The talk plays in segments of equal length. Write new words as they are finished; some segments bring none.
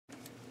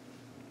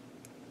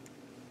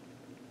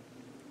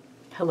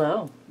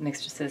Hello,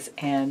 mixtresses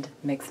and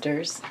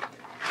mixters.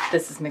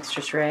 This is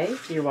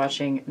Mixtressrae. You're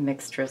watching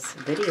Mixtress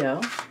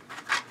video.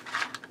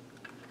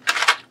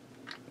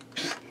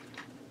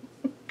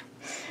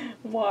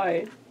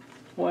 Why?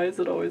 Why is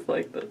it always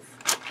like this?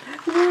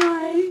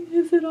 Why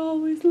is it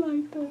always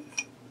like this?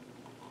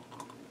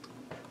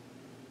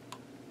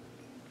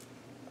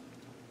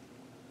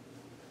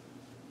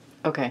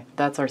 Okay,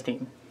 that's our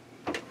theme.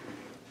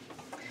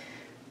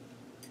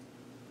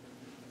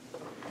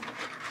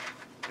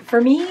 For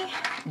me,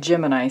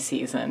 Gemini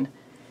season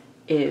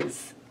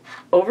is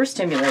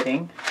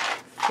overstimulating,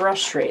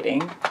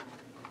 frustrating,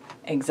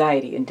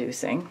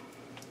 anxiety-inducing.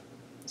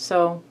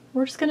 So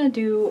we're just going to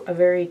do a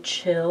very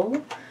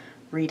chill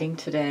reading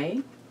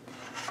today.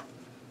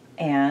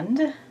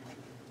 And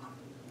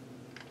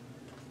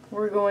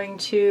we're going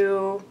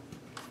to,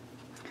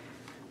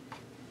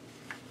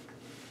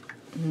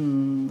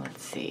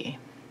 let's see.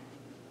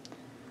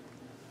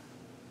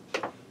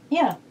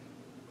 Yeah,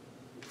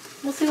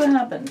 we'll see what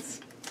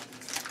happens.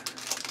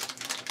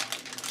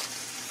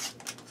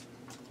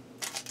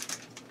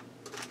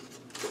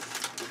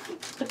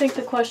 I think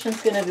the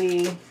question's going to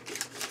be,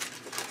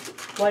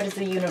 why does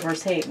the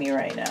universe hate me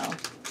right now?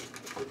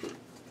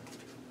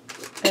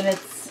 And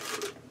it's,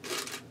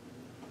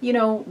 you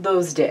know,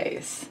 those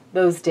days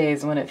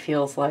when it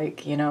feels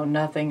like, you know,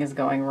 nothing is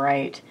going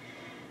right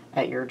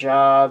at your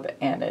job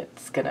and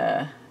it's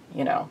gonna,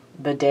 you know,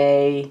 the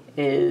day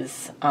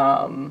is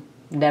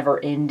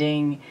never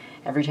ending.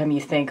 Every time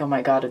you think, oh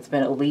my God, it's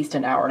been at least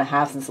an hour and a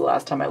half since the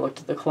last time I looked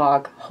at the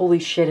clock. Holy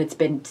shit, it's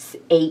been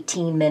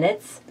 18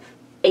 minutes.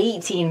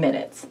 18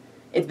 minutes.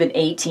 It's been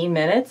 18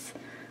 minutes.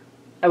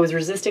 I was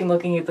resisting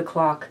looking at the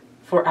clock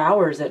for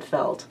hours, it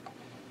felt.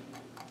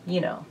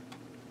 You know.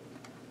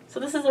 So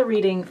this is a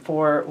reading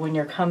for when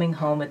you're coming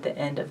home at the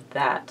end of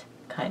that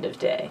kind of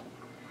day.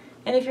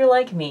 And if you're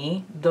like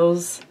me,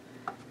 those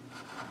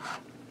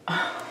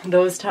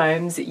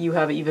times you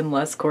have even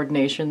less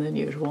coordination than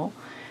usual.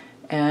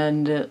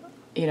 And,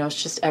 you know,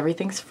 it's just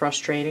everything's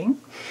frustrating.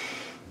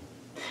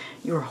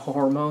 Your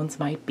hormones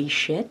might be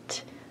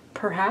shit,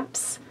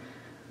 perhaps.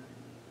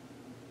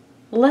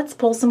 Let's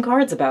pull some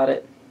cards about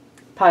it.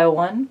 Pile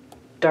 1,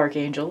 Dark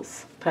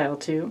Angels. Pile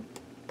 2,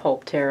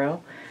 Pulp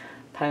Tarot.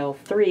 Pile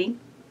 3,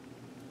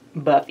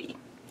 Buffy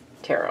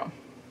Tarot.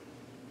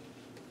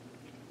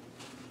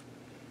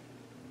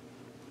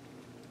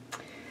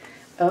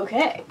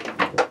 Okay,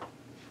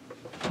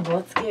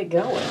 let's get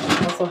going.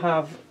 I also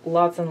have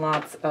lots and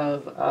lots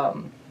of,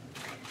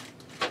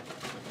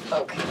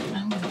 okay,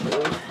 I'm going to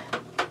move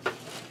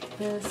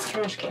this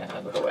trash can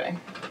out of the way.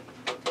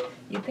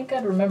 You'd think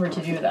I'd remember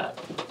to do that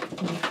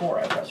before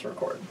I press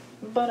record,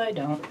 but I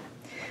don't.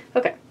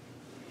 Okay.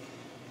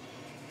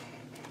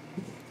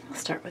 I'll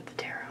start with the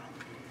tarot.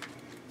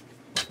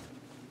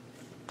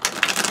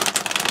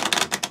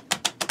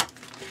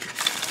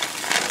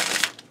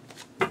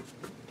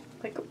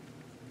 Like,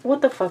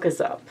 what the fuck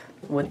is up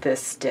with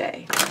this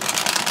day?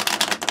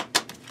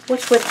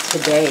 What's with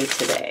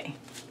today?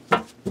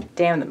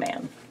 Damn the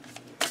man.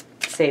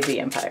 Save the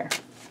empire.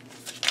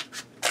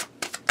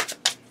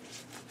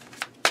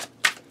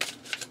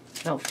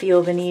 I don't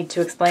feel the need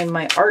to explain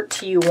my art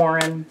to you,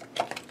 Warren.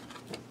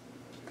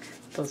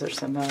 Those are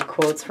some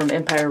quotes from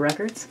Empire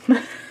Records.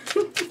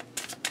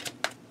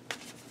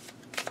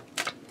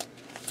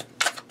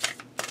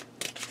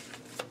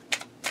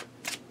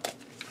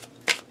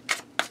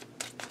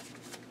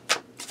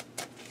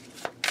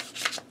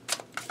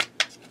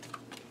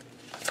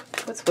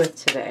 What's with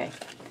today?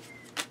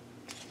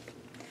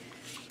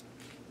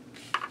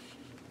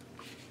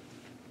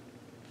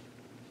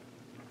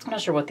 I'm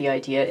not sure what the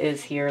idea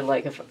is here.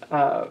 Like if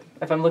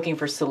I'm looking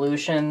for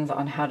solutions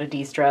on how to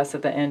de-stress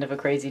at the end of a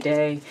crazy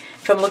day,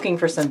 if I'm looking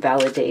for some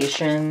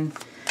validation,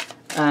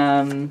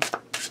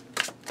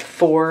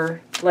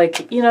 for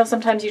like, you know,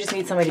 sometimes you just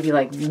need somebody to be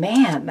like,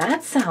 man,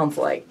 that sounds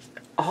like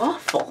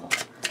awful.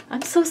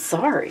 I'm so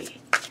sorry.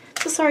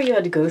 So sorry you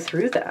had to go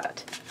through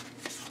that.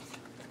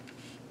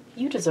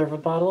 You deserve a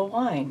bottle of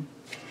wine.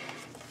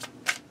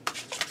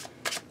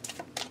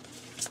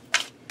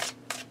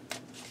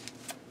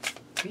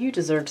 You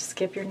deserve to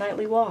skip your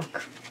nightly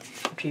walk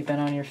after you've been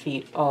on your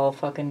feet all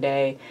fucking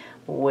day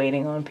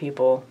waiting on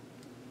people.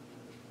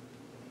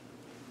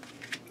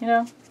 You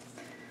know?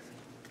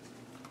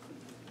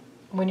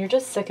 When you're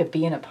just sick of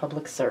being a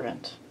public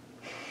servant.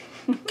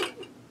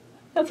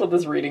 That's what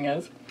this reading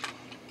is.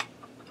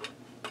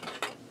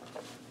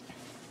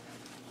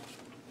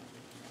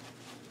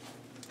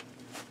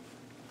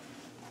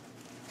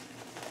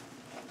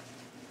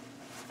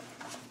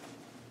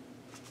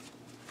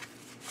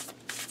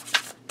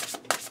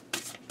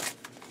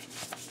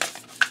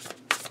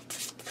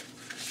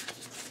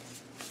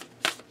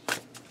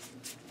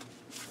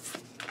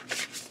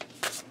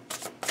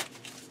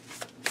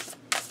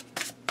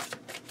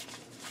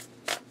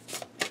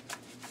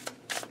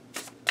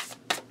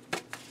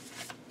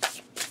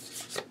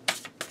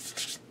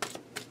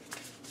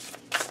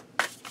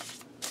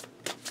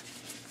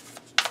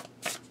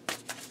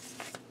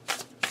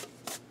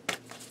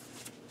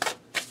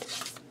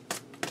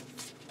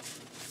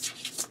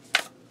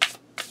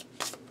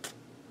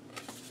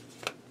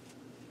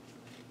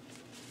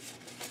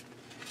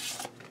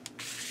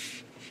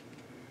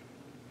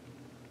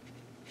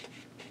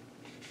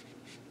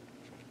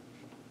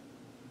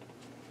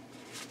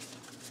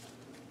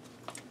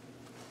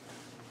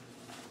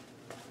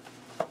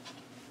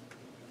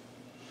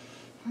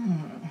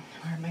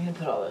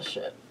 put all this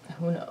shit?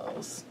 Who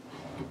knows?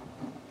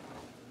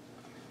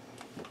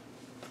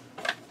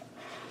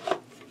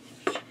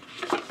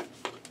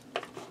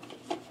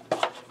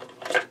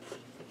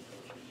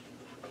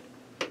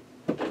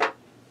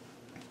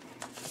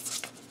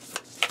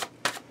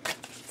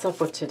 What's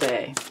up with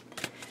today?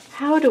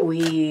 How do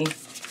we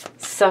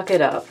suck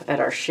it up at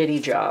our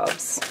shitty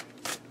jobs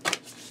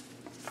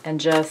and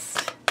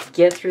just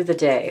get through the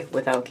day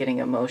without getting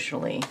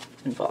emotionally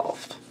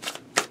involved?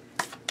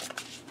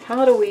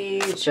 How do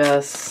we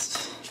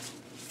just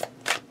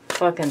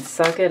fucking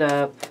suck it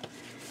up,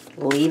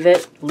 leave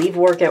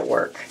work at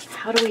work?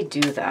 How do we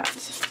do that?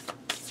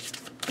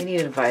 We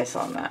need advice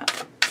on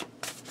that.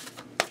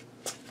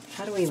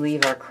 How do we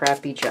leave our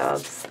crappy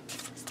jobs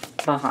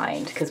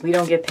behind? Because we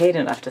don't get paid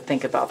enough to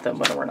think about them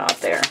when we're not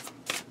there.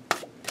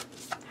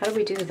 How do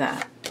we do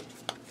that?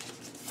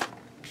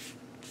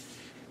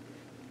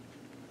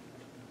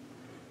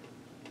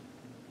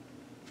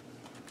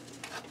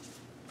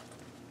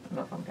 I don't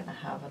know if I'm going to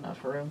have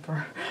enough room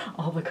for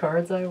all the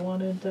cards I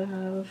wanted to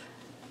have.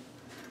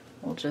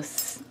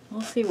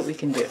 We'll see what we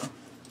can do.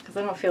 Because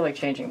I don't feel like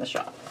changing the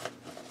shop.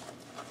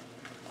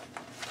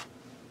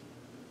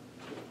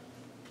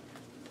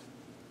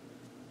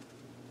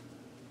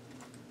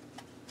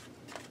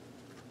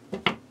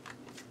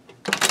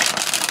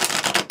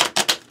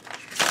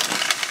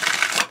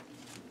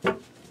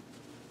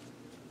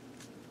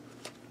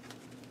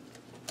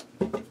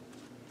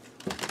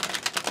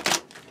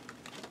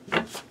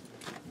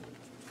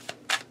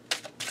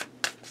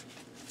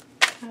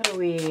 How do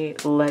we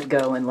let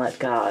go and let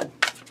God?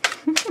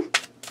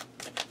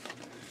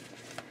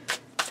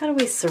 How do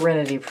we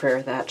serenity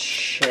prayer that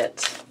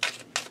shit?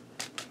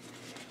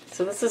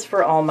 So this is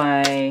for all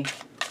my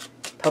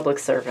public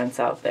servants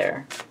out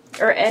there.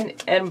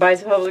 And by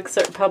public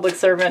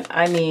servant,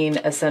 I mean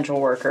essential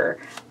worker.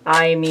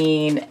 I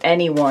mean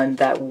anyone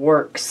that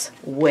works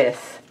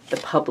with the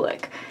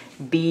public.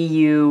 Be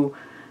you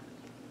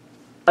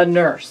a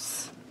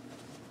nurse,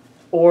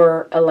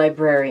 or a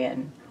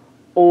librarian,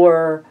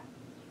 or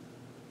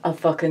a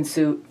fucking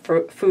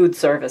food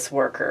service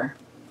worker.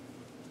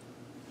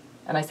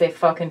 And I say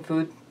fucking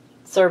food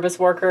service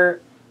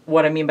worker,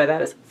 what I mean by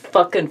that is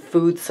fucking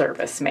food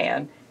service,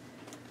 man.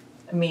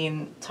 I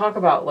mean, talk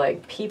about,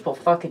 like, people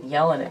fucking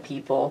yelling at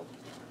people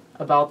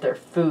about their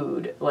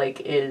food,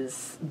 like,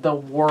 is the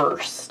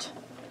worst.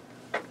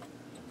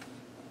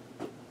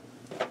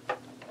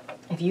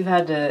 If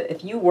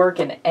you work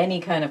in any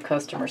kind of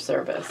customer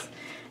service,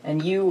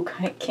 and you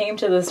came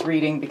to this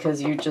reading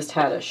because you just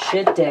had a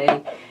shit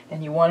day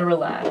and you want to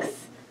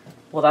relax,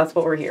 well, that's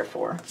what we're here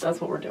for.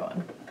 That's what we're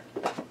doing.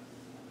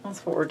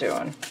 That's what we're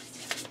doing.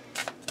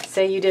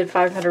 Say you did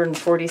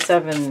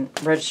 547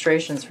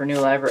 registrations for new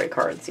library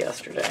cards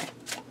yesterday.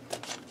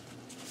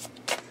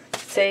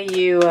 Say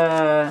you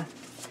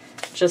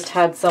just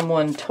had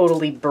someone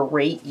totally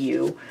berate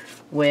you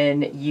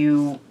when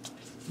you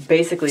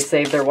basically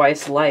saved their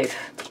wife's life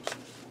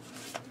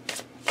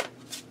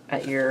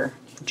at your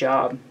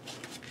job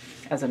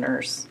as a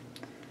nurse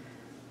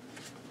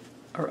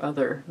or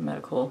other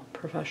medical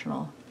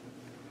professional.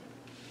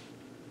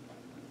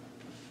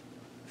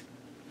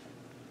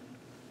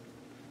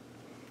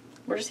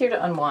 We're just here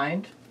to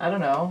unwind. I don't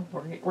know.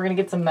 We're going to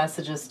get some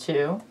messages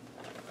too.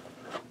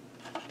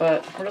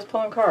 But we're just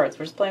pulling cards.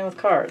 We're just playing with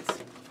cards.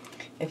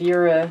 If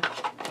you're a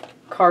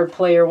card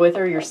player with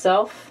or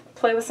yourself,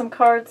 play with some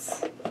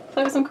cards.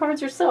 Play with some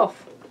cards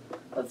yourself.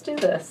 Let's do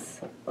this.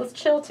 Let's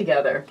chill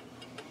together.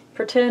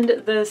 Pretend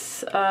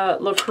this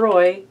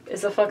LaCroix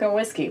is a fucking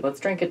whiskey. Let's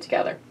drink it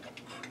together.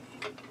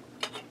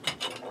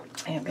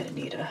 I am going to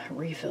need a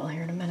refill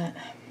here in a minute,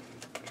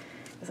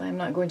 because I'm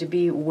not going to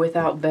be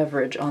without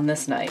beverage on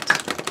this night.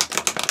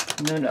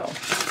 No.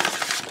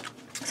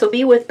 So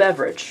be with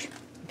beverage,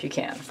 if you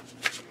can.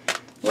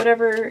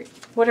 Whatever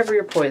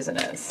your poison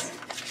is.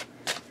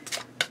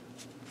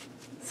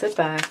 Sit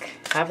back,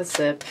 have a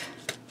sip,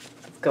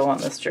 let's go on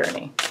this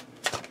journey.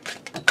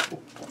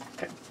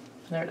 Okay,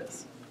 there it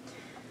is.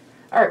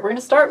 Alright, we're going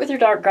to start with your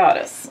Dark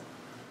Goddess,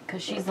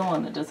 because she's the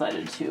one that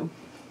decided to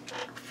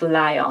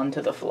fly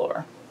onto the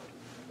floor.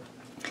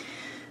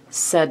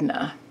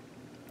 Sedna.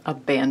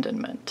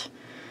 Abandonment.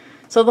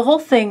 So the whole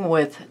thing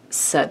with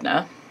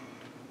Sedna,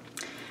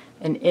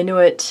 an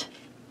Inuit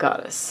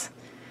goddess,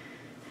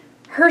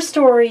 her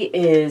story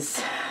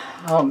is,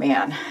 oh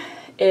man,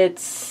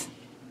 it's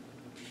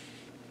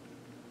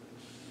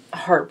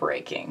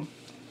heartbreaking.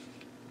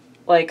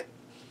 Like,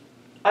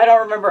 I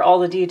don't remember all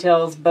the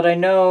details, but I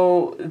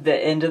know the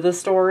end of the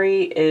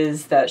story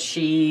is that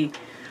she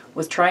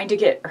was trying to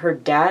get her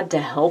dad to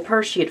help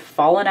her. She had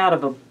fallen out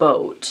of a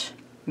boat.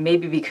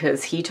 Maybe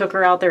because he took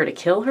her out there to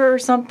kill her or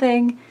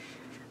something.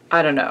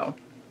 I don't know.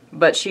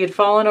 But she had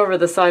fallen over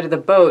the side of the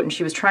boat and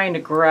she was trying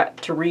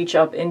to reach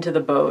up into the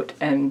boat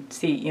and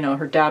see, you know,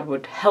 her dad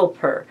would help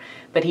her.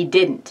 But he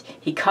didn't.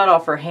 He cut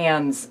off her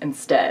hands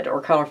instead,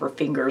 or cut off her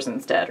fingers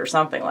instead, or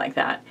something like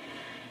that.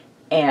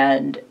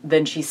 And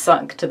then she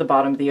sunk to the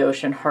bottom of the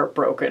ocean,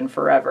 heartbroken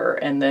forever.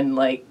 And then,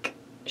 like,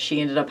 she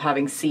ended up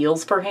having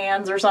seals for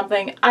hands or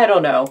something. I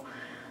don't know.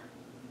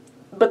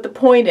 But the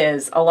point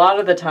is, a lot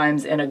of the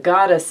times in a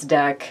goddess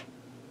deck,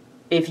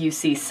 if you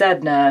see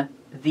Sedna,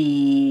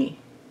 the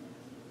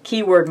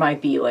keyword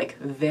might be like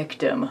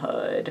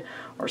victimhood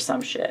or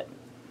some shit.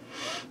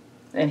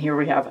 And here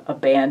we have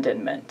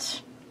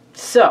abandonment.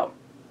 So,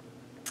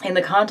 in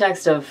the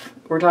context of,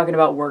 we're talking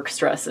about work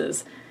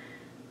stresses,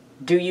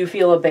 do you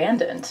feel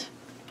abandoned?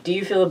 Do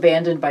you feel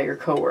abandoned by your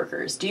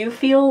coworkers? Do you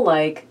feel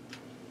like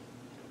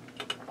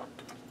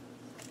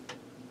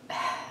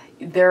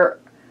there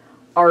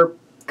are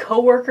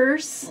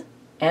coworkers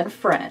and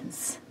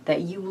friends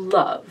that you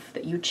love,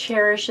 that you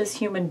cherish as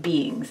human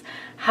beings?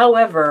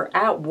 However,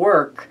 at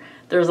work,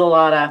 there's a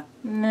lot of,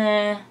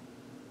 nah,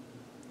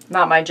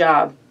 not my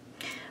job.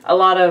 A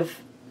lot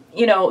of,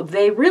 you know,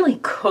 they really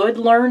could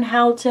learn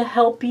how to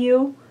help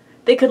you.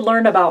 They could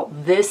learn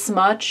about this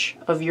much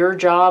of your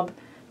job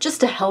just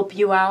to help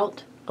you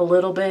out a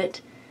little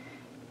bit.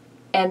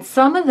 And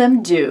some of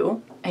them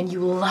do, and you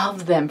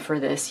love them for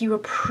this. You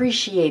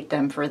appreciate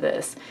them for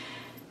this.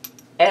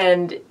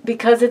 And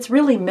because it's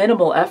really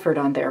minimal effort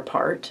on their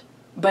part,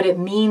 but it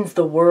means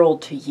the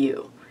world to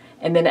you.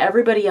 And then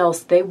everybody else,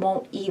 they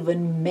won't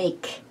even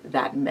make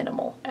that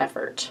minimal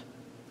effort.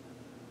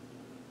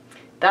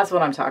 That's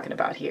what I'm talking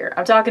about here.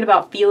 I'm talking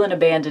about feeling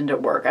abandoned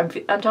at work.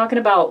 I'm talking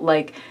about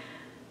like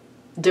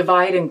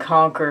divide and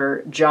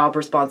conquer job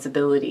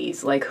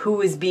responsibilities, like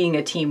who is being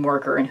a team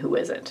worker and who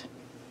isn't.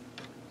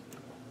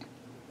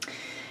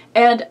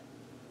 And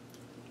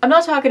I'm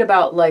not talking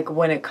about like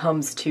when it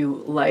comes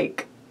to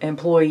like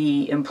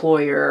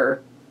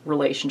employee-employer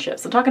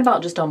relationships. I'm talking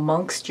about just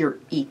amongst your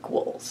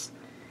equals.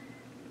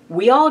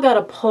 We all got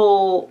to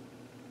pull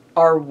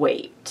our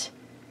weight.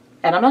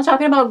 And I'm not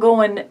talking about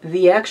going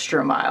the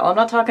extra mile. I'm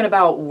not talking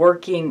about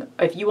working,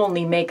 if you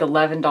only make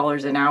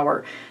 $11 an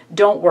hour,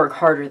 don't work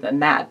harder than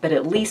that, but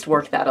at least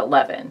work that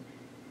 11.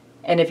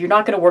 And if you're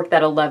not going to work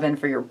that 11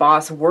 for your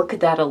boss, work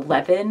that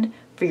 11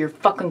 for your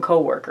fucking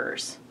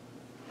coworkers.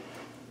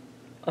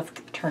 Let's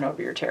turn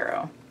over your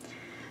tarot.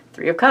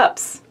 3 of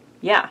Cups.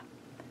 Yeah.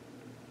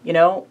 You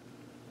know,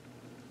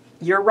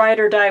 your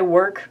ride or die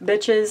work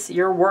bitches,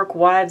 your work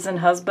wives and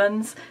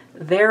husbands,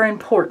 they're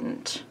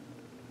important.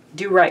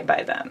 Do right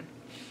by them.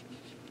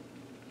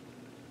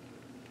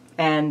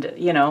 And,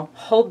 you know,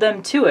 hold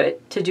them to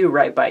it to do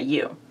right by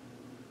you.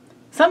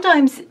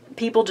 Sometimes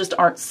people just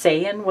aren't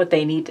saying what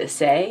they need to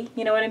say,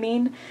 you know what I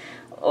mean?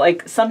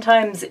 Like,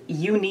 sometimes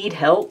you need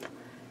help,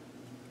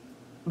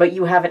 but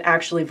you haven't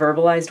actually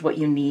verbalized what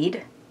you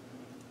need.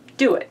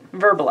 Do it.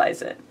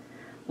 Verbalize it.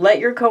 Let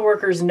your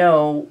coworkers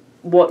know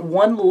what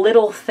one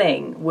little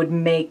thing would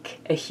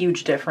make a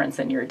huge difference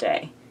in your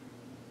day.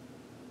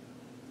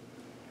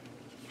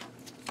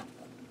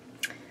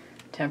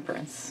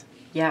 Temperance.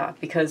 Yeah,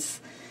 because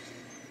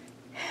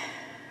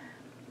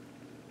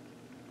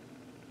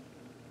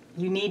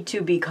you need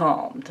to be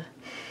calmed.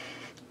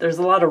 There's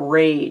a lot of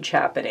rage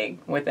happening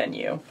within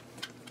you.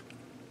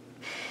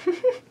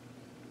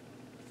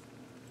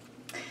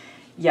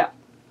 Yeah.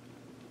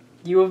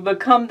 You have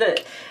become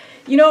the,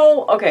 you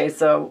know, okay,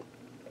 so,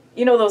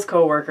 you know those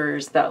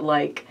coworkers that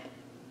like,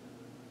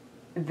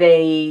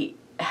 they,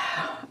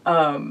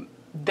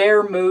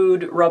 their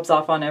mood rubs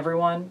off on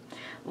everyone?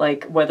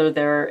 Like whether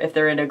if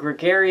they're in a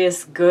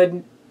gregarious,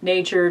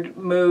 good-natured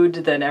mood,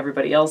 then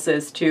everybody else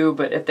is too.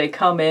 But if they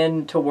come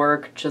in to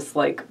work just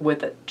like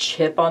with a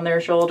chip on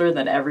their shoulder,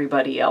 then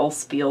everybody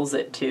else feels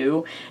it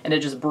too. And it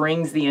just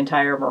brings the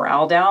entire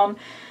morale down.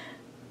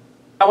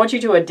 I want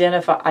you to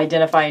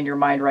identify in your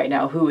mind right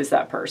now, who is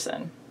that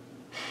person?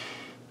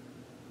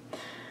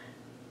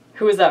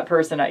 Who is that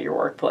person at your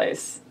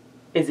workplace?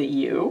 Is it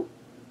you?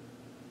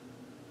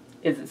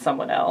 Is it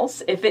someone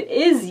else? If it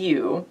is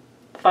you,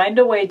 find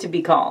a way to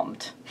be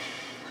calmed.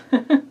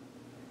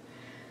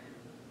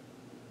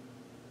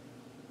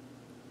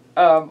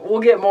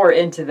 We'll get more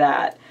into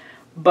that.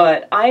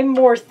 But I'm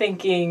more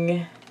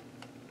thinking,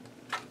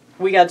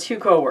 we got 2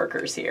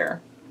 coworkers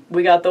here.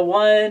 We got the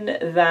one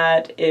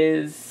that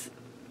is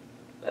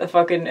a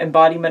fucking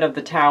embodiment of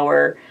the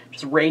tower,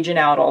 just raging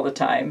out all the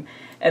time.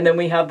 And then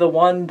we have the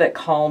one that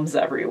calms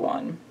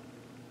everyone.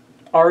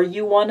 Are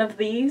you one of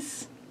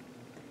these?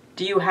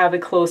 Do you have a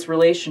close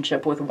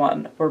relationship with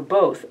one or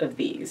both of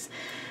these?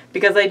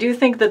 Because I do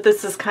think that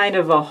this is kind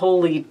of a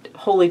holy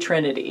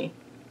trinity.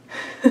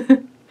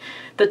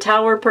 The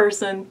tower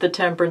person, the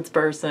temperance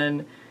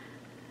person,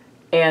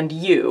 and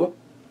you,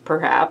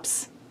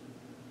 perhaps.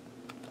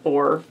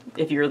 Or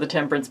if you're the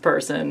temperance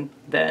person,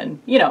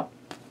 then, you know,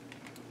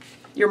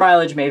 your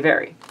mileage may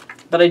vary.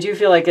 But I do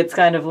feel like it's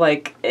kind of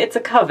like, it's a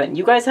coven.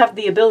 You guys have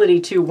the ability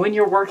to, when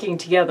you're working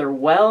together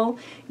well,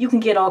 you can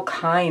get all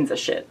kinds of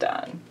shit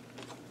done.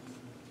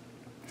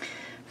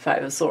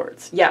 5 of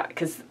Swords. Yeah,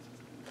 because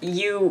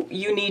you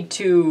need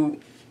to,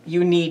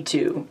 you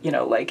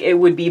know, like, it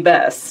would be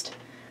best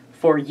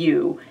for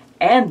you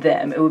and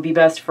them. It would be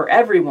best for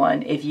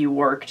everyone if you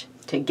worked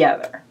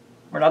together.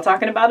 We're not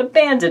talking about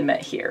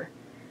abandonment here.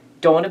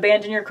 Don't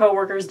abandon your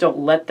coworkers. Don't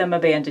let them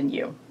abandon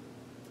you.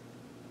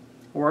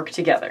 Work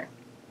together.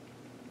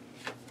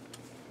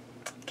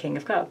 King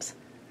of Cups.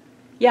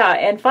 Yeah,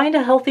 and find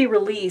a healthy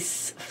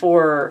release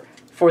for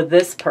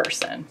this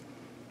person.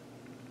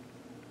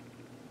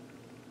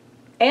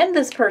 And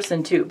this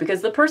person too,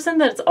 because the person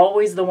that's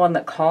always the one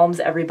that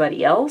calms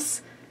everybody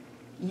else,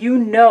 you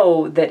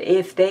know that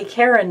if they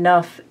care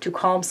enough to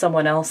calm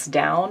someone else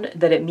down,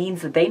 that it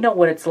means that they know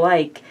what it's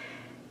like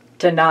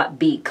to not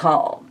be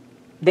calm.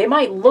 They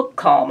might look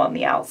calm on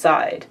the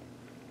outside,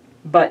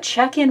 but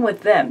check in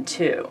with them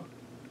too.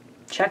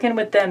 Check in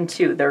with them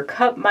too. Their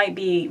cup might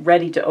be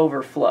ready to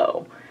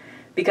overflow.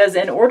 Because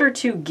in order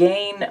to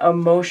gain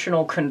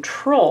emotional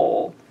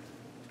control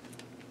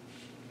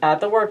at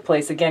the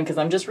workplace, again, because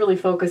I'm just really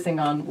focusing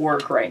on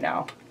work right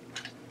now.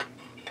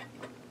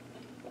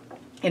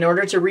 In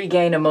order to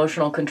regain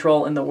emotional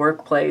control in the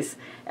workplace,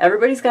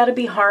 everybody's got to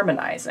be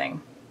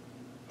harmonizing.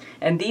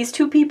 And these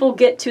two people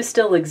get to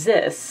still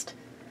exist.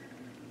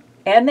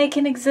 And they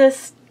can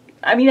exist.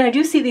 I mean, I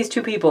do see these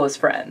two people as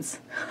friends.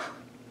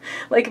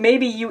 Like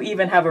maybe you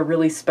even have a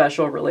really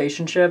special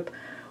relationship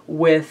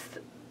with,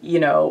 you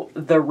know,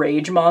 the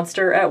rage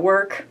monster at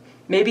work.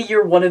 Maybe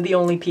you're one of the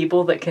only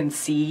people that can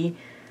see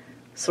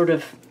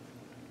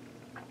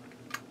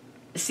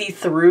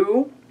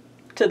through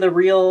to the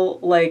real,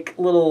 like,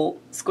 little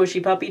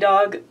squishy puppy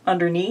dog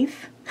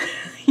underneath,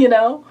 you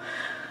know?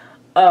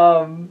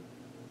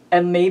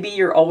 And maybe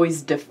you're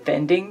always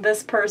defending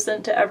this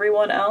person to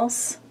everyone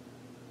else.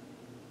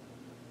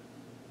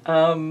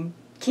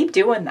 Keep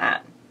doing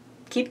that.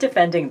 Keep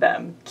defending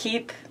them.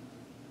 Keep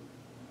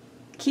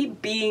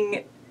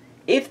being,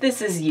 if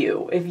this is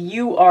you, if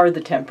you are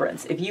the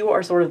temperance, if you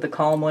are sort of the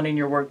calm one in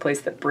your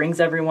workplace that brings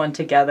everyone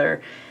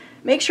together,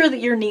 make sure that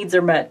your needs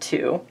are met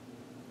too.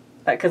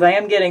 Because I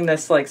am getting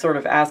this, like, sort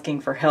of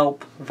asking for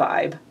help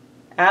vibe.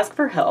 Ask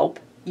for help,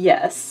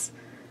 yes.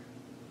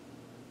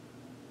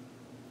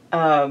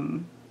 What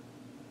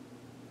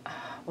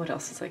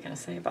else was I going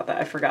to say about that?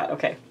 I forgot.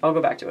 Okay, I'll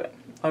go back to it.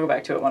 I'll go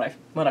back to it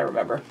when I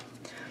remember.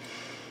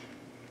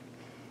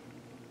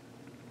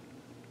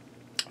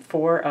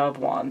 Four of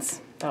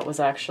Wands. That was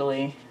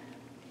actually,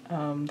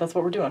 that's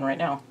what we're doing right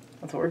now.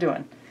 That's what we're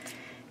doing.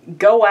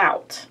 Go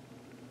out.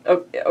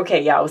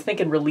 Okay, yeah, I was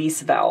thinking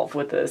release valve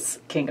with this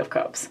King of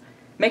Cups.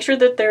 Make sure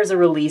that there's a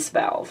release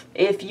valve.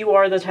 If you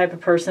are the type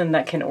of person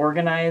that can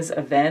organize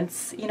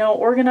events, you know,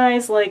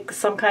 organize like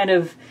some kind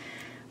of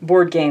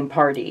board game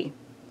party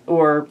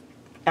or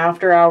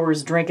after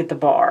hours drink at the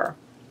bar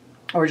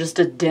or just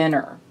a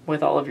dinner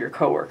with all of your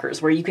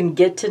coworkers where you can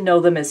get to know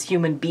them as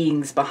human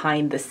beings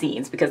behind the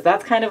scenes, because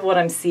that's kind of what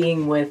I'm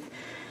seeing with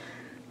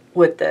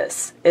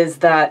this, is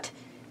that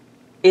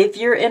if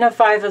you're in a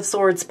Five of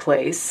Swords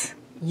place,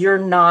 you're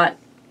not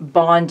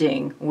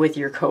bonding with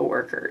your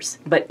coworkers.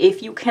 But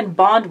if you can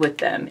bond with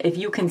them, if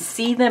you can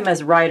see them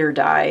as ride or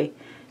die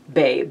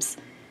babes,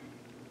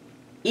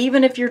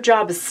 even if your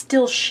job is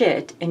still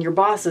shit and your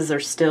bosses are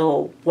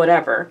still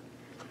whatever,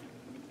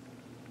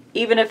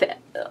 even if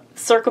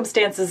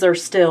circumstances are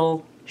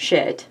still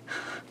shit,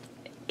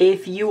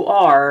 if you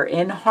are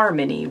in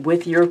harmony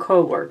with your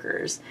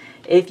coworkers,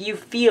 if you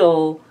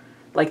feel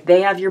like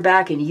they have your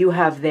back and you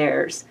have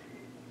theirs,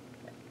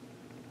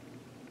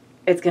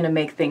 it's going to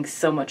make things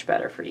so much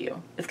better for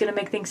you. It's going to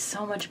make things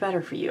so much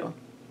better for you.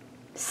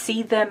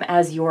 See them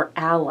as your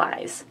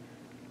allies.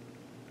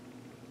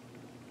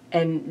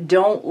 And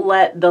don't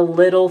let the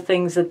little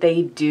things that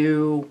they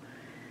do,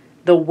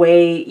 the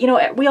way, you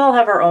know, we all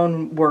have our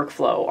own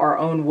workflow, our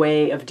own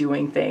way of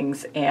doing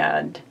things,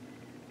 and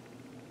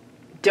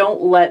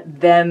don't let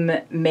them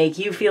make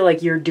you feel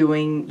like you're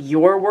doing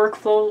your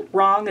workflow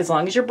wrong, as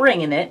long as you're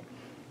bringing it,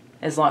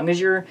 as long as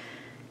you're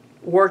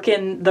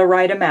working the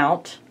right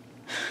amount,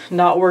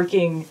 not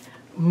working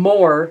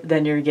more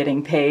than you're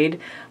getting paid,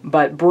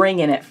 but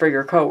bringing it for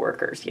your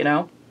coworkers, you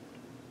know?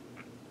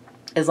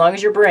 As long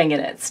as you're bringing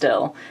it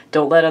still,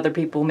 don't let other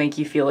people make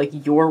you feel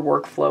like your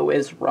workflow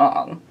is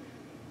wrong.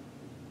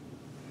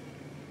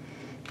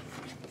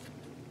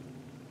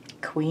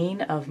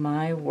 Queen of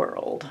my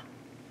world.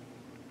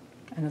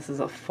 And this is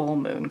a full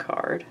moon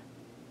card.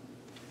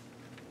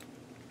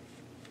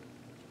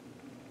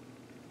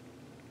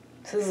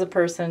 This is a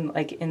person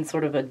like in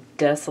sort of a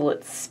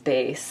desolate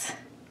space,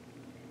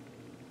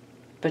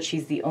 but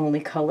she's the only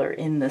color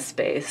in the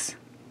space.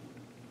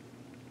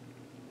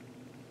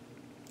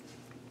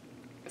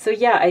 So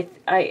yeah,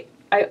 I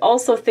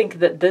also think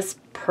that this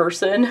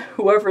person,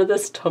 whoever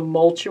this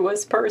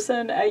tumultuous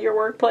person at your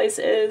workplace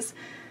is,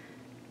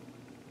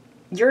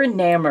 you're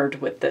enamored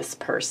with this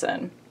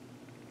person.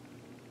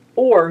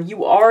 Or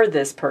you are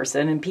this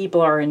person and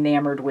people are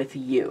enamored with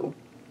you.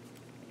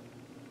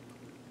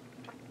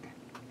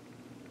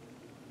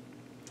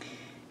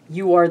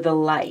 You are the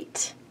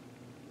light.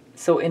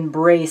 So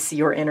embrace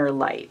your inner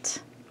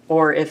light.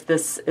 Or if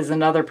this is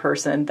another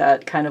person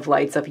that kind of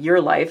lights up your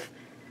life,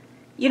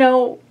 you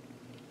know,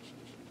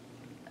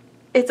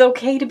 it's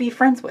okay to be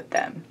friends with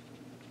them.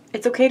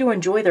 It's okay to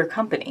enjoy their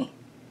company.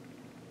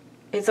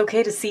 It's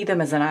okay to see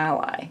them as an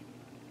ally.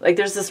 Like,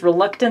 there's this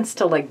reluctance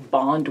to, like,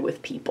 bond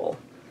with people,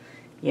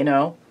 you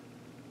know?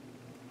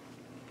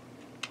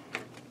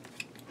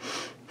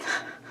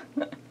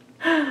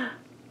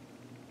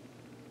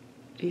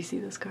 Do you see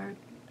this card?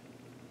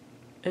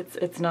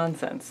 It's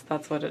nonsense.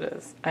 That's what it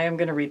is. I am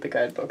going to read the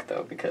guidebook,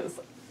 though, because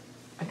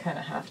I kind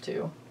of have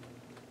to.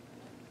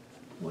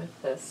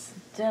 With this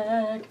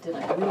deck, did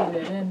I leave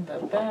it in the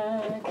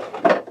bag?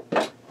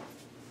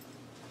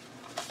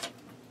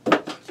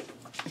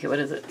 Okay, what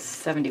is it?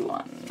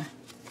 71.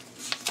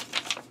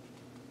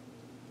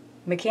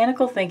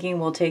 Mechanical thinking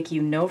will take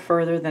you no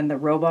further than the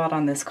robot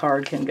on this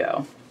card can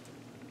go.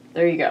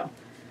 There you go.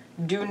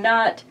 Do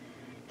not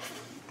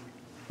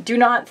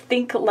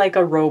think like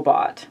a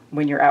robot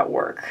when you're at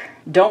work.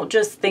 Don't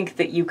just think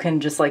that you can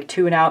just like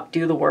tune out,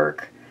 do the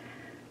work.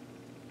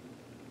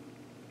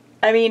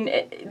 I mean,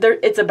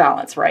 it's a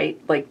balance, right?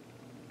 Like,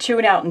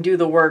 tune out and do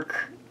the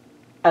work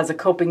as a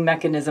coping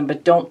mechanism,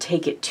 but don't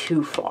take it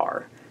too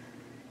far.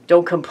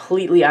 Don't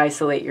completely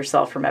isolate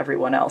yourself from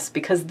everyone else,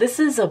 because this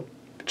is a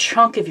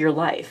chunk of your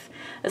life,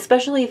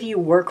 especially if you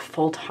work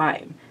full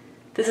time.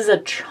 This is a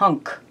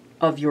chunk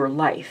of your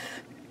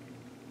life.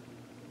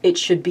 It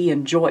should be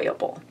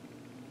enjoyable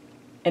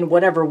in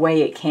whatever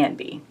way it can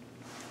be.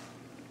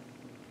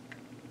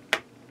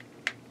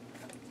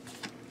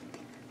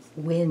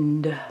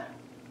 Wind.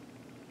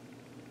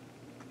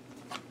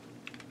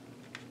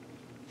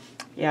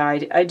 Yeah,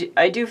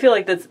 I do feel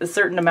like that's a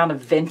certain amount of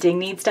venting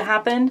needs to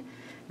happen.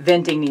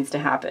 Venting needs to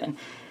happen.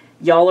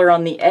 Y'all are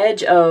on the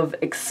edge of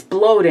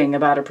exploding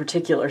about a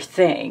particular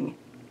thing,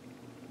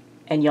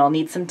 and y'all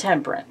need some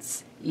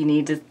temperance. You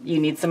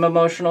need some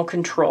emotional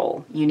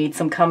control. You need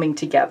some coming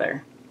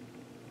together.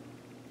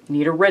 You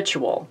need a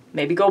ritual.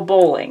 Maybe go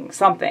bowling.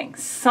 Something.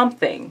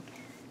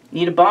 You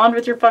need a bond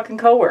with your fucking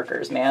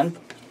coworkers, man.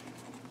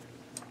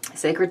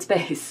 Sacred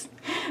space.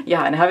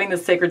 Yeah, and having the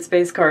sacred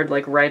space card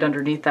like right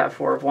underneath that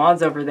Four of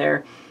Wands over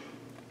there.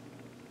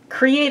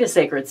 Create a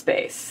sacred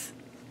space.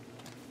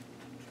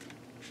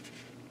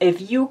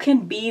 If you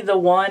can be the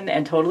one,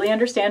 and totally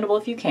understandable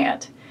if you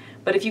can't,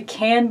 but if you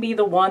can be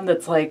the one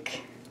that's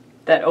like,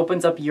 that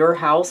opens up your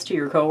house to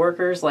your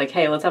coworkers, like,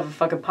 hey, let's have a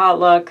fucking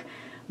potluck,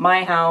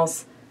 my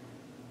house,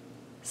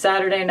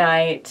 Saturday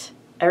night,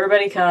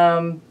 everybody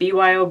come,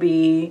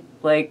 BYOB,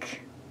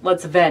 like,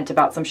 let's vent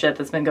about some shit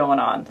that's been going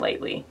on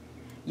lately.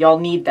 Y'all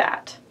need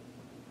that.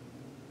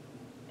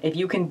 If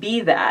you can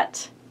be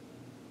that,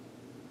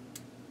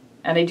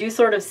 and I do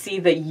sort of see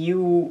that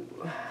you,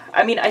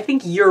 I mean, I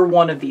think you're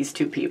one of these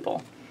two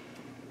people.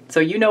 So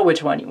you know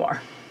which one you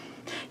are.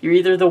 You're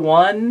either the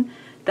one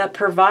that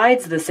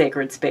provides the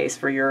sacred space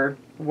for your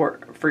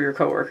work, for your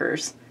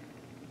coworkers.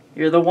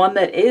 You're the one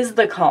that is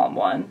the calm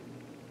one,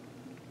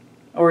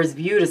 or is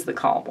viewed as the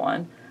calm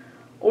one,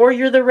 or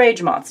you're the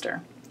rage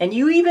monster. And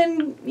you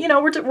even, you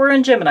know, we're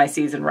in Gemini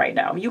season right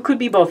now. You could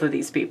be both of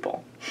these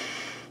people.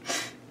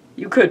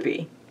 You could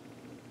be.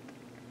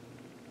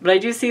 But I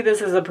do see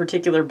this as a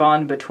particular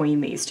bond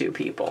between these two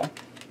people,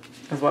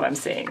 is what I'm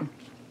seeing.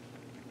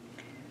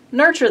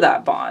 Nurture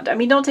that bond. I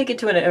mean, don't take it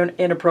to an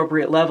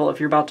inappropriate level if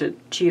you're about to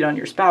cheat on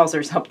your spouse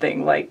or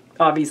something. Like,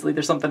 obviously,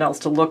 there's something else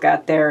to look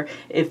at there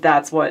if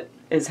that's what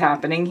is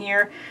happening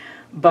here.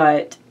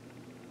 But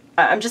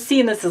I'm just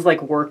seeing this as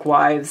like work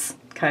wives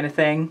kind of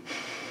thing.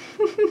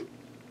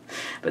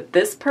 But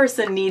this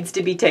person needs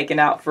to be taken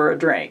out for a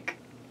drink.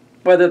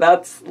 Whether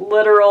that's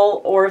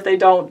literal or if they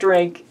don't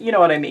drink, you know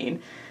what I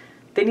mean.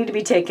 They need to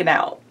be taken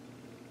out.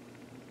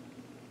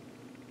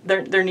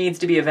 There needs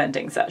to be a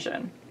venting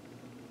session.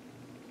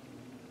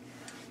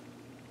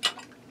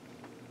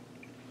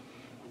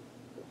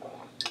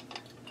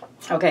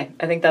 Okay,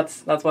 I think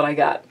that's what I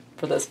got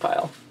for this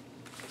pile.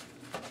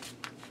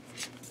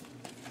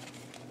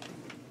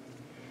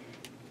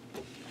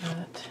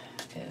 That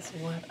is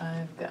what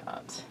I've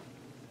got.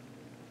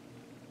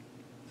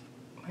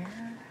 Where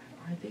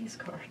are these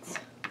cards?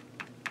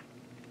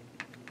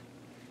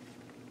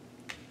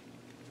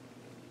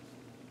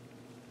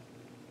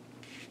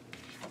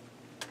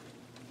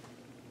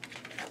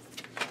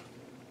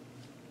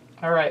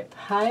 All right,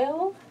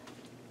 pile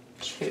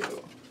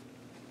 2.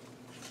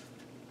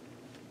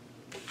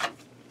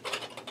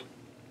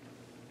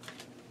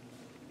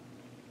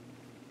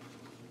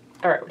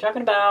 All right, we're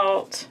talking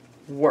about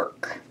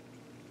work.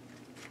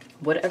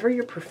 Whatever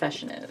your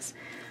profession is.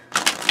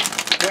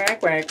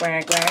 Work, work,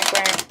 work, work,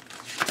 work.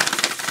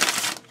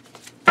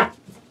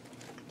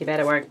 You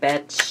better work,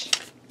 bitch.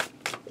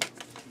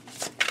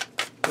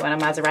 You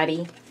want a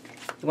Maserati?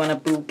 You want a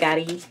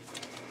Bugatti?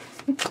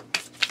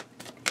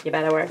 You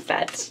better work,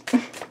 bitch.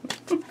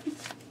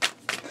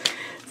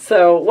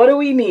 So, what do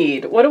we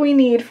need? What do we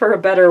need for a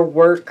better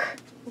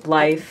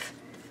work-life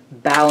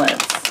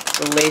balance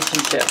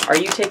relationship? Are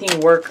you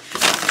taking work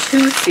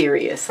too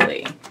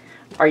seriously?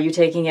 Are you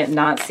taking it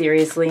not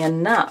seriously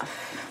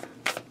enough?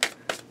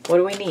 What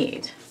do we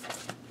need?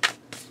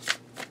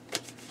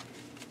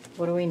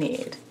 What do we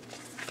need?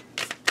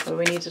 What do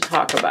we need to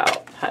talk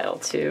about, pile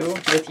 2,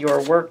 with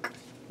your work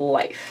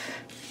life?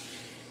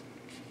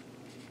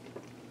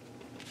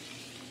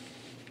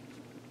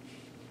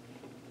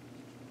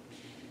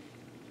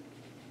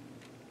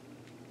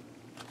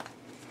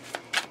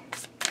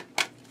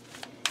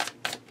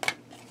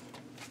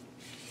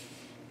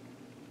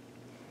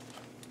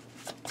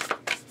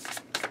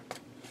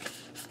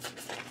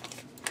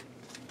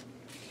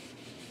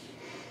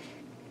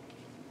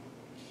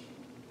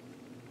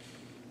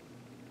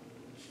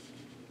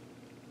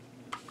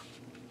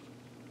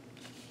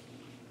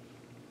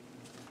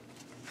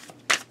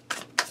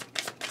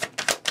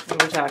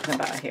 talking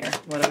about here?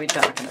 What are we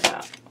talking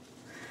about?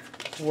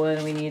 What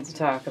do we need to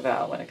talk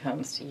about when it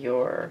comes to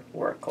your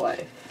work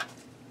life?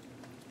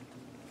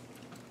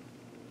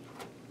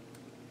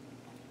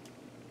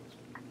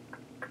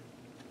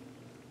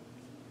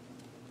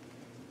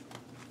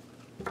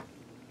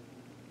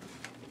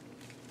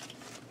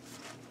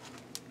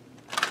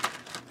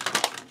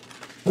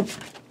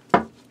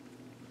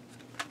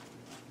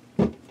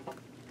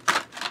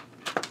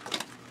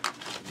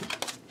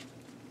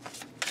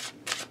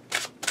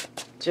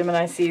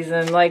 Gemini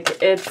season,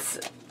 like, it's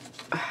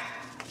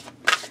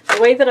the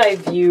way that I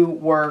view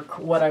work,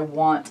 what I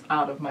want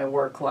out of my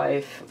work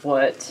life,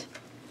 what,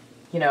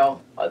 you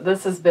know,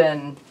 this has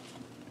been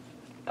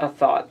a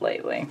thought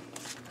lately,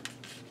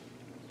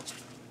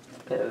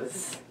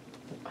 is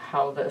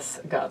how this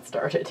got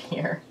started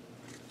here.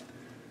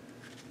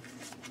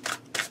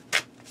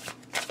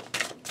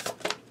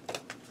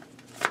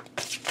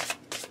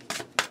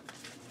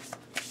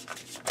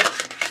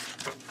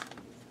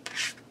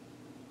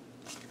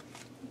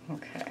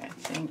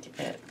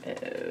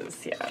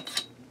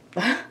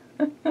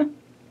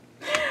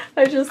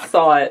 I just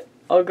saw it.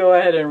 I'll go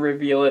ahead and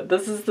reveal it.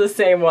 This is the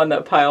same one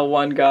that pile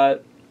 1 got.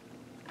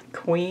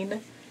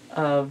 Queen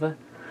of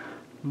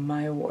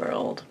my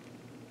world.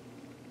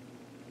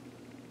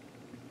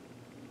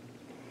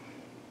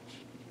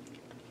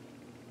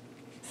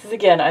 This is,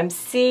 again, I'm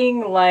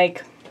seeing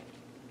like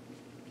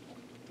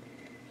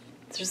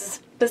there's a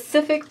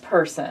specific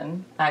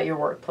person at your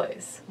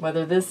workplace,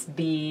 whether this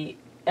be,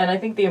 and I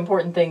think the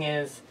important thing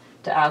is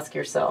to ask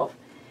yourself,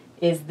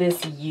 is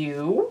this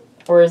you,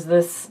 or is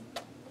this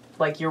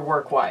like your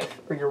work wife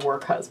or your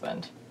work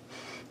husband?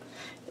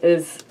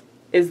 Is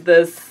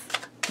this,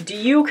 do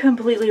you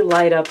completely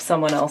light up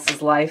someone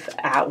else's life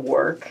at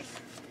work?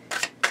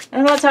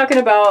 And I'm just talking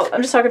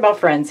about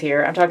friends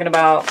here. I'm talking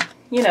about,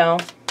 you know,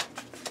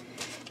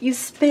 you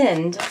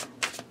spend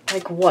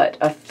like what,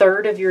 a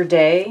third of your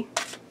day?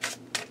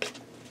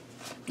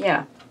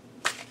 Yeah.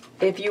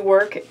 If you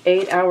work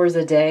 8 hours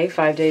a day,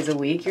 5 days a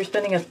week, you're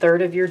spending a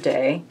third of your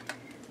day,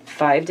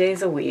 5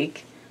 days a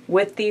week,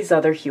 with these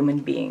other human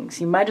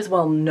beings. You might as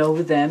well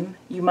know them.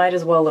 You might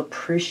as well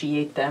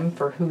appreciate them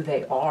for who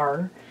they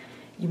are.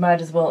 You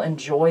might as well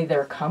enjoy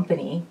their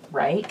company,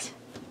 right?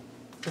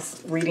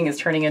 This reading is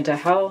turning into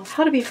how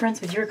to be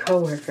friends with your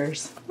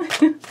coworkers.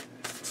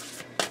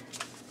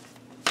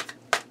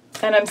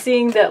 And I'm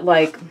seeing that,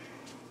 like,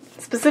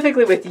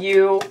 specifically with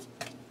you,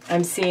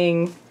 I'm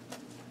seeing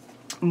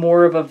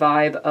more of a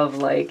vibe of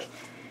like,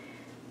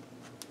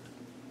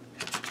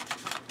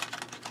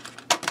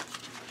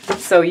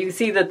 so you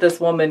see that this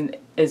woman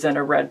is in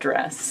a red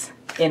dress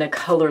in a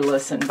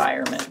colorless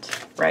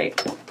environment,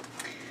 right?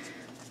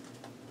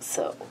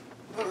 So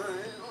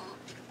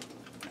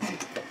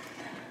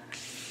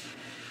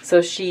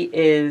she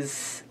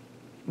is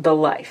the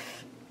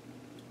life,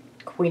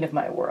 queen of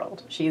my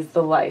world. She's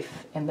the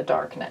life in the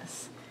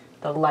darkness,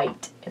 the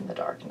light in the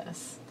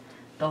darkness,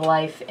 the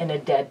life in a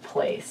dead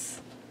place.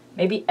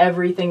 Maybe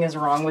everything is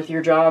wrong with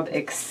your job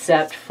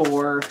except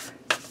for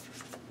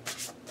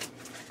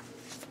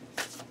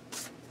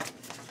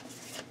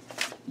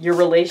your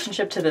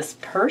relationship to this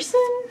person,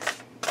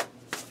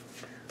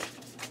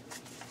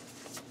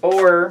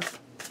 or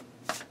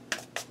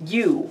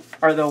you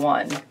are the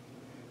one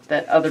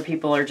that other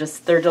people are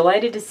just, they're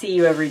delighted to see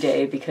you every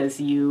day because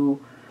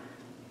you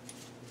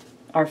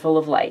are full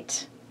of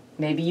light.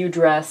 Maybe you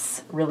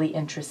dress really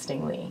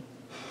interestingly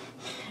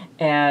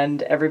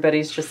and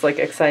everybody's just like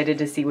excited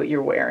to see what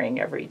you're wearing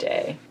every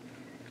day,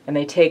 and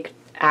they take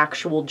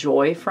actual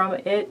joy from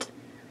it.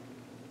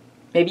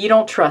 Maybe you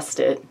don't trust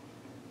it.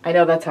 I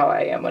know that's how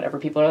I am whenever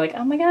people are like,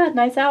 oh my god,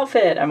 nice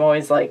outfit. I'm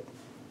always like,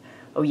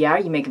 oh yeah, are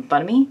you making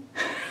fun of me?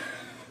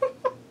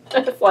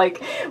 It's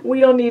like, we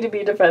don't need to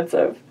be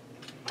defensive.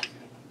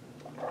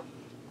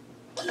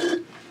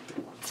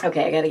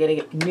 Okay, I gotta get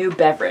a new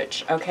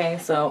beverage. Okay,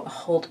 so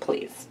hold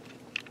please.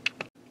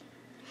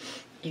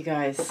 You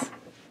guys,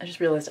 I just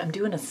realized I'm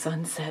doing a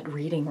sunset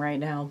reading right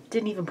now.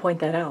 Didn't even point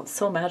that out.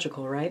 So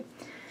magical, right?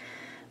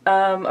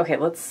 Okay,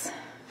 let's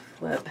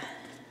flip.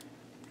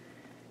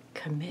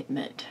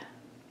 Commitment.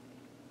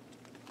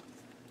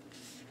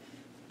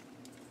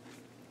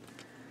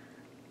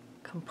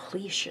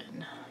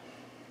 Completion.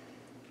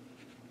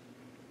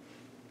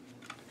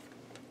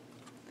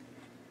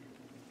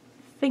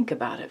 Think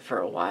about it for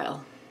a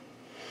while.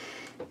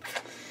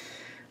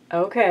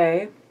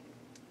 Okay,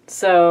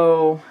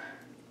 so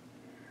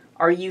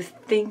are you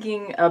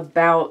thinking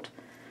about,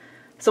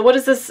 so what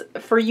is this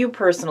for you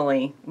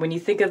personally when you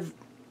think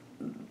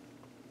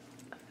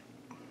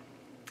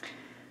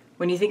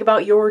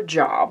about your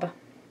job,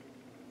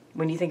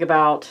 when you think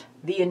about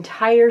the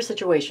entire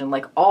situation,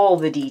 like all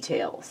the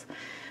details,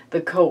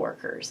 the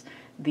coworkers,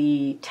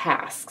 the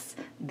tasks,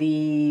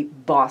 the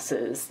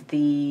bosses,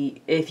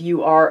 if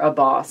you are a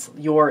boss,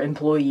 your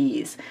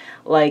employees,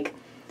 like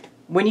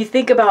when you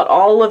think about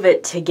all of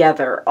it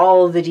together,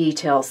 all of the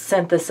details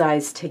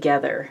synthesized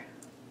together,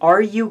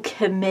 are you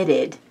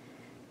committed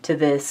to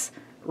this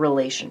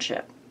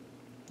relationship,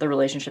 the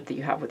relationship that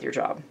you have with your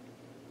job?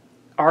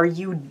 Are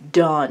you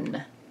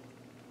done?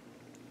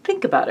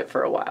 Think about it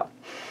for a while.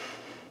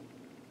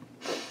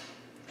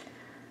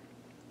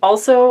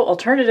 Also,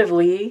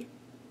 alternatively,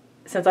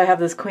 since I have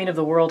this Queen of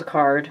the World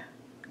card,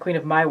 Queen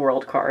of my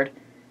World card,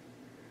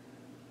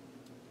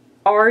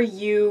 are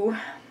you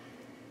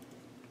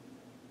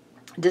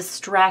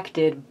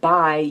distracted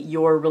by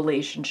your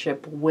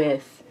relationship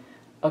with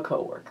a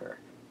coworker?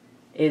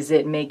 Is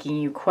it making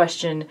you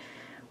question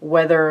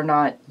whether or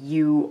not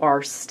you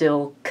are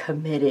still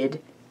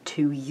committed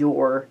to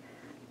your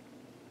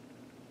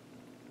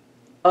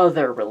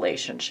other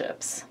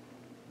relationships?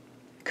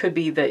 Could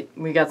be that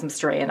we got some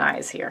straying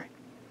eyes here.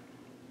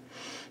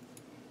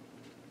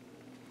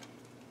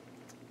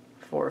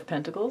 Four of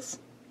Pentacles.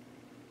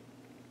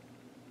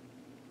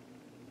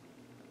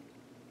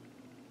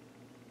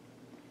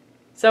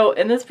 So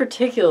in this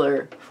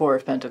particular Four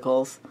of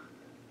Pentacles,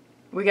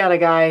 we got a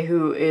guy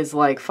who is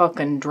like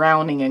fucking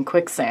drowning in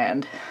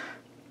quicksand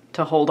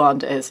to hold on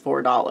to his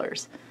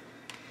 $4.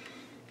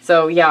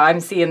 So yeah,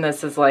 I'm seeing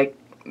this as like,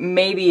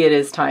 maybe it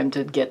is time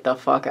to get the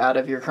fuck out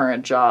of your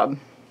current job.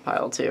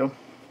 Pile 2.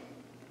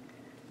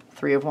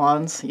 Three of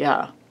Wands,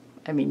 yeah.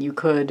 I mean, you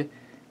could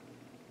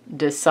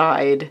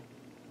decide,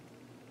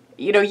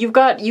 you know,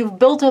 you've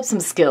built up some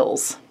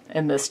skills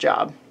in this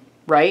job,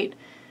 right?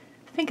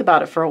 Think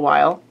about it for a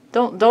while.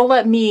 Don't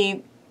let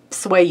me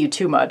sway you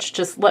too much.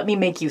 Just let me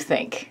make you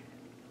think.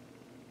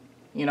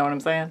 You know what I'm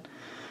saying?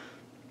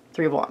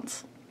 Three of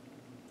Wands.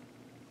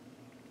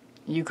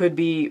 You could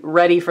be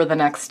ready for the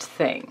next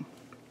thing.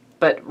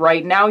 But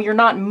right now you're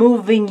not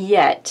moving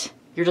yet.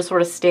 You're just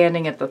sort of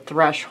standing at the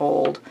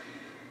threshold,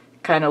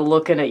 kind of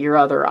looking at your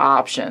other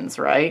options,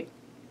 right?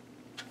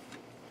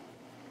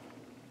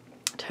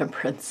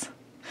 Temperance.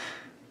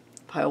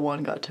 Pile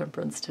 1 got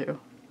Temperance too.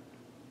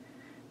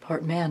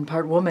 Part man,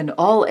 part woman,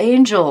 all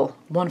angel.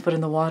 1 foot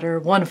in the water,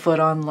 1 foot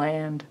on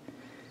land.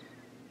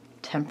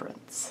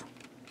 Temperance.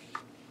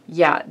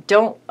 Yeah,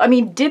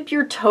 dip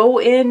your toe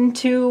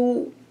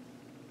into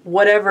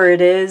whatever it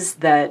is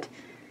that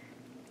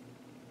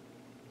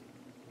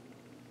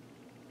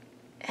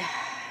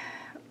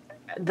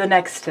the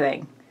next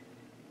thing,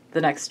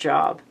 the next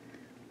job,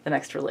 the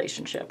next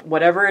relationship,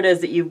 whatever it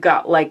is that you've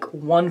got like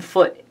 1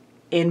 foot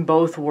in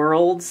both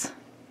worlds.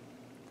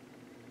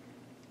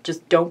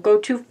 Just don't go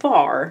too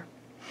far.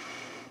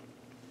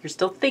 You're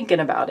still thinking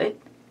about it.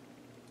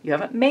 You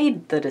haven't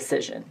made the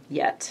decision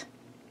yet.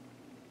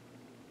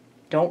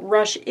 Don't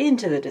rush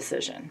into the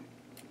decision.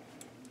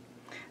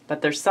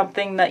 But there's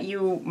something that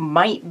you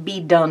might be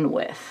done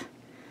with.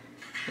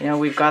 You know,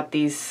 we've got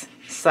these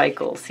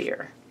cycles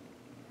here.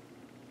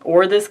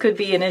 Or this could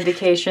be an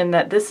indication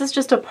that this is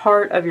just a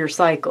part of your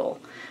cycle.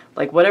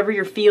 Like whatever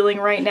you're feeling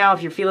right now,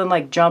 if you're feeling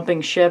like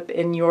jumping ship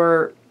in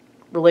your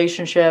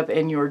relationship,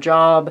 in your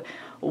job,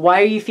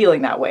 why are you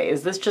feeling that way?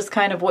 Is this just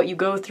kind of what you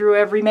go through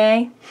every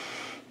May?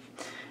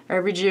 Or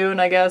every June,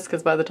 I guess,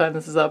 because by the time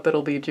this is up,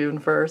 it'll be June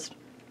 1st.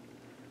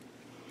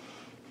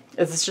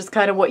 Is this just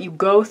kind of what you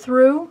go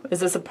through?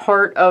 Is this a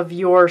part of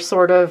your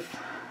sort of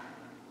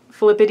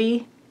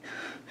flippity?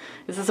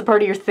 Is this a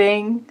part of your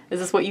thing? Is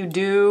this what you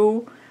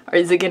do? Or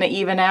is it going to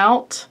even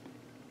out?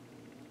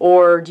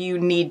 Or do you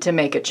need to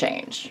make a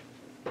change?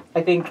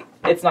 I think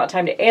it's not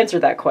time to answer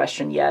that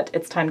question yet.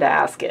 It's time to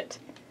ask it.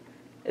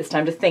 It's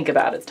time to think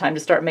about it. It's time to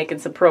start making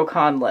some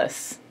pro-con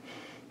lists.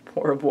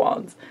 4 of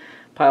Wands.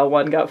 Pile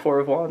 1 got 4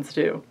 of Wands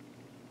too.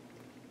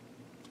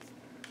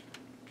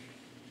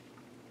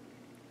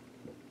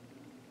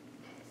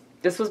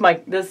 This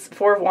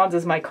 4 of Wands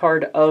is my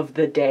card of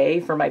the day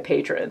for my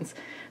patrons.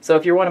 So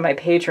if you're one of my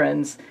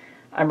patrons,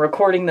 I'm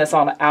recording this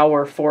on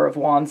our 4 of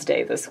Wands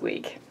day this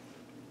week.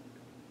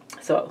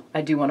 So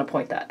I do want to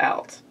point that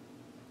out.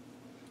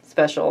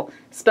 Special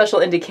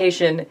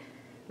indication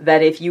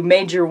that if you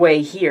made your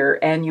way here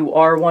and you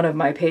are one of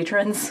my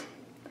patrons,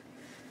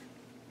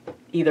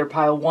 either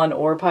pile 1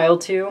 or pile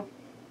 2,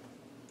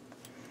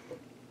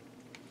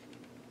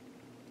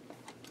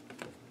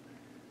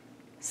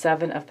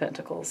 Seven of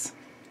Pentacles.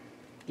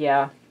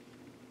 Yeah.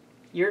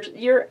 You're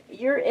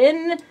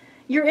in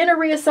a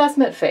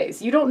reassessment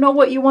phase. You don't know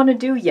what you want to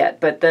do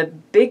yet, but the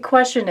big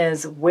question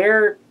is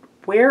where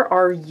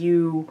are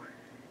you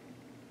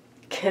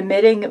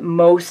committing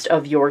most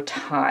of your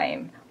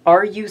time?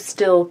 Are you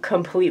still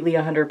completely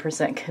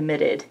 100%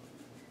 committed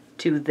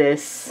to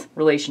this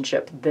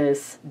relationship,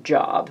 this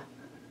job?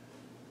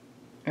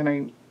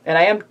 And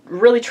I am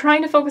really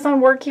trying to focus on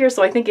work here,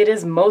 so I think it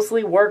is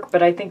mostly work,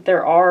 but I think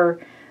there are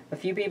a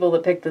few people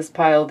that pick this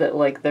pile that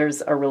like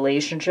there's a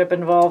relationship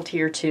involved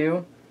here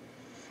too.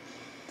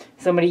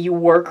 Somebody you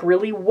work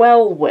really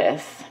well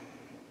with.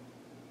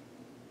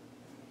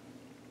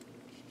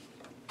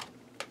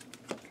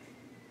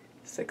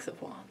 Six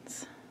of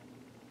Wands.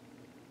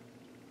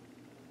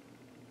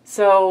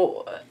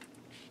 So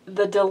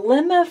the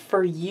dilemma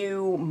for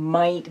you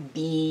might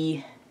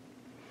be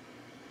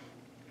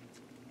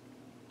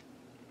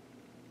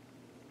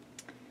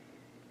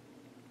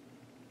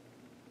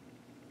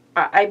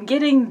I'm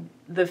getting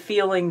the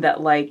feeling that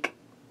like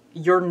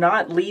you're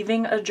not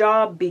leaving a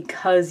job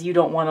because you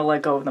don't want to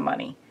let go of the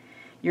money.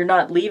 You're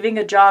not leaving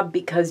a job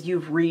because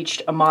you've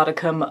reached a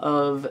modicum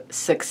of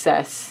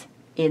success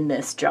in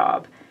this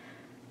job.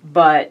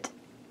 But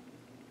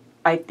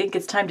I think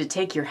it's time to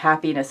take your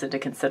happiness into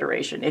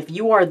consideration. If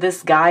you are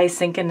this guy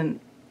sinking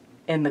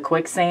in the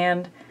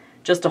quicksand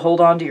just to hold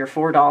on to your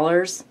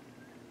 $4,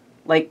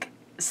 like,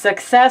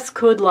 success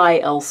could lie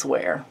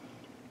elsewhere.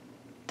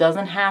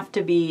 Doesn't have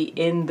to be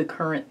in the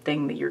current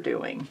thing that you're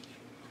doing.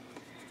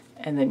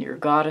 And then your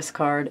goddess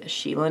card,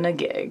 Sheila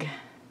Nagig.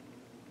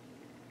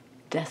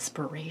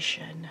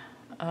 Desperation.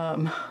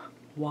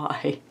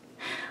 Why?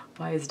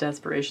 Why is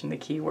desperation the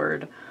key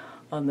word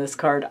on this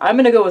card? I'm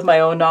going to go with my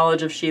own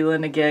knowledge of Sheila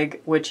Nagig,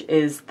 which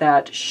is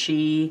that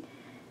she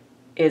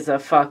is a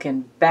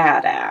fucking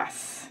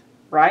badass,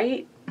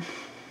 right?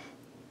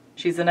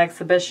 She's an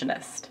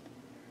exhibitionist.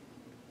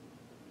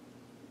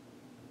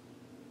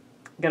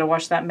 Gotta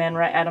wash that man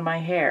right out of my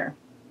hair.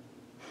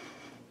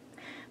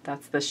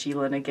 That's the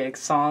Sheila Nagig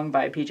song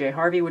by PJ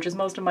Harvey, which is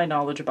most of my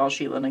knowledge about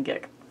Sheila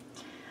Nagig.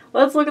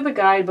 Let's look at the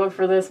guidebook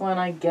for this one,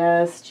 I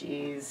guess.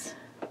 Jeez.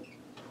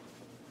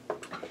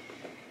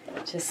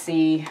 To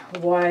see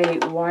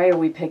why are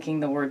we picking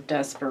the word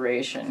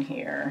desperation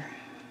here?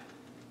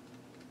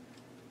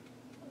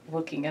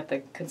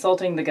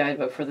 Consulting the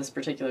guidebook for this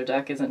particular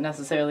deck isn't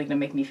necessarily going to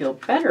make me feel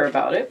better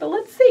about it, but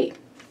let's see.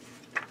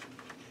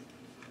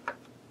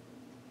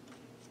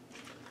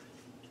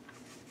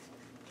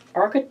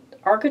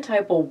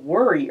 Archetypal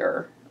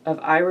warrior of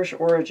Irish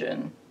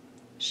origin.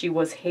 She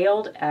was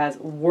hailed as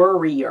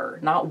worrier,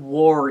 not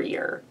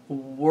warrior,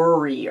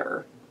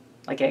 worrier,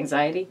 like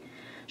anxiety.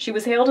 She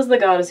was hailed as the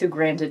goddess who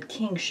granted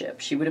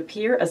kingship. She would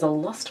appear as a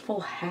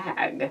lustful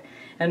hag,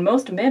 and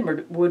most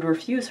men would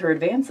refuse her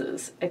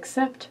advances,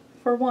 except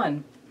for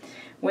one.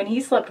 When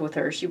he slept with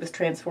her, she was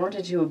transformed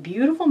into a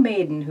beautiful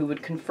maiden who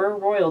would confer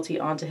royalty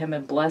onto him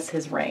and bless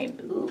his reign.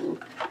 Ooh.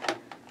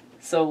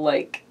 So,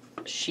 like,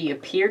 she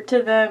appeared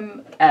to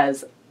them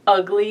as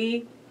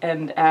ugly,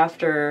 and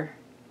after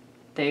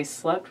they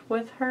slept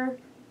with her,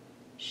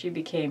 she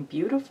became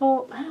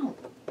beautiful. I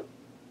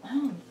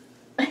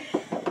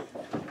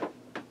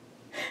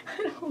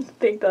don't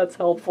think that's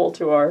helpful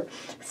to our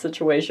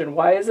situation.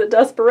 Why is it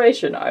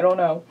desperation? I don't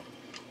know.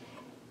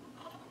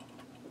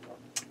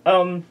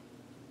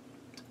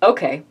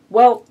 Okay,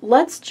 well,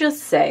 let's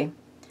just say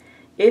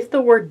if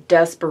the word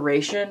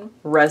desperation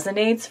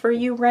resonates for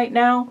you right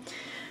now,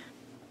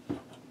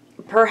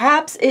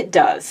 perhaps it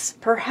does.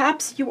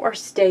 Perhaps you are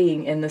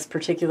staying in this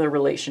particular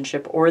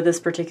relationship or this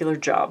particular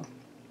job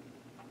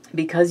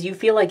because you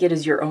feel like it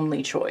is your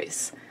only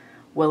choice.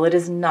 Well, it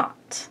is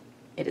not.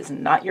 It is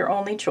not your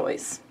only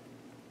choice.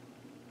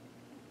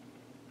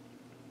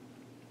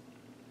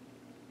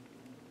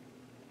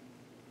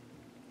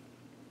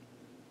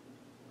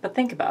 But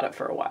think about it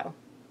for a while.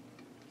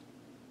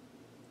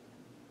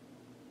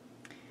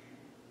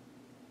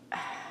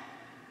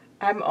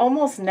 I'm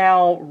almost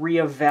now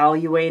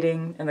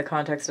reevaluating, in the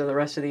context of the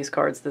rest of these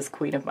cards, this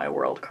Queen of My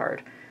World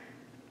card.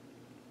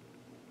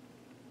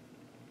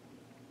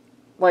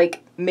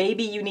 Like,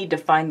 maybe you need to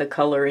find the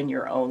color in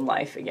your own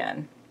life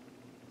again.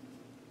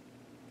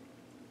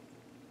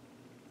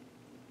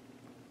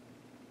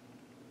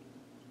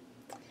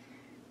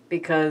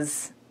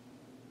 Because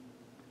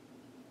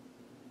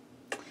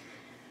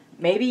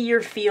maybe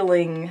you're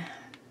feeling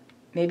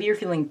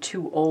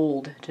too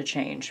old to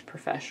change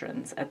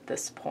professions at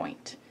this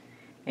point.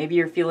 Maybe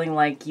you're feeling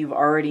like you've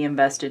already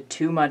invested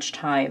too much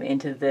time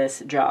into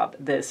this job,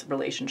 this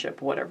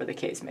relationship, whatever the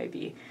case may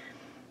be.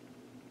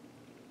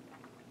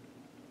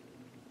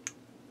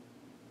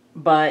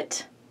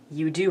 But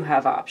you do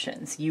have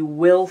options. You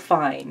will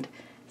find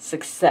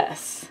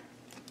success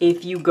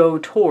if you go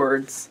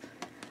towards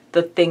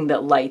the thing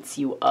that lights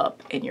you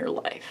up in your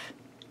life.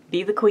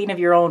 Be the queen of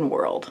your own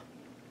world.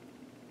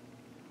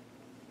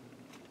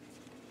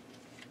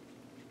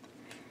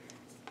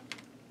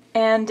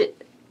 And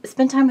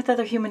spend time with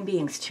other human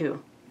beings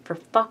too. For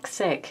fuck's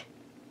sake.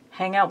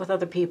 Hang out with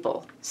other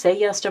people. Say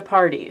yes to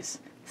parties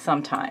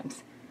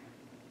sometimes.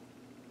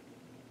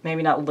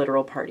 Maybe not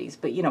literal parties,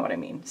 but you know what I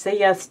mean. Say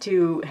yes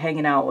to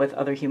hanging out with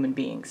other human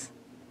beings.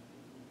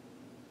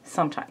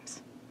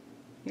 Sometimes.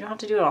 You don't have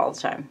to do it all the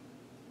time.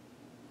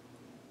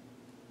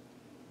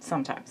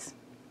 Sometimes.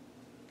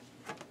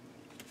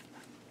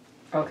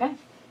 Okay.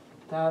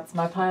 That's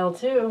my pile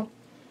too.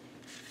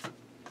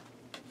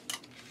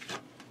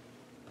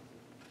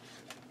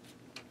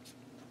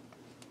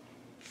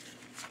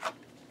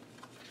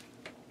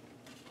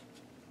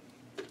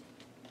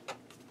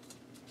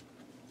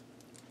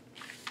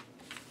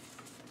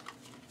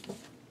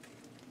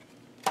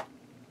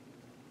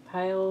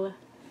 Pile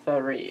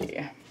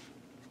 3.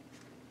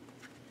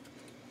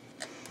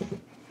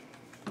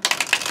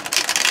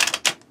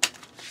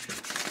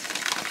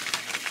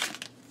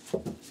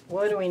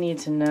 What do we need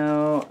to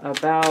know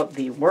about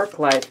the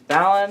work-life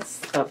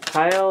balance of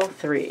pile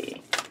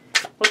 3?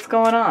 What's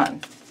going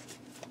on?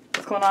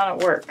 What's going on at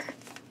work?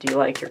 Do you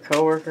like your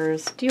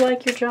coworkers? Do you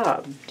like your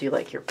job? Do you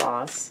like your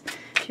boss?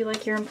 Do you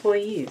like your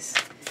employees?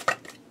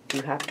 Do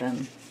you have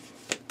them?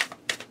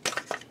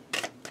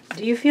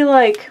 Do you feel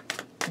like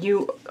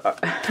you,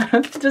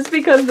 just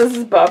because this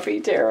is Buffy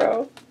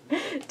Tarot,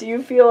 do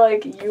you feel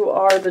like you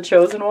are the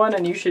chosen one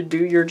and you should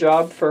do your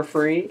job for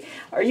free?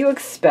 Are you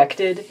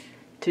expected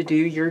to do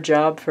your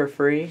job for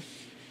free?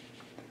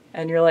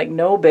 And you're like,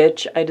 no,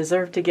 bitch, I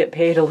deserve to get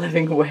paid a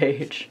living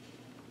wage.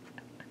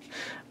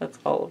 That's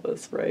all of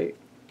us, right?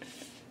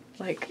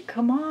 Like,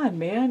 come on,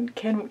 man.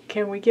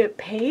 Can we get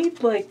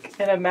paid, like,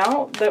 an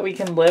amount that we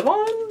can live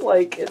on?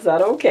 Like, is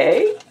that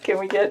okay? Can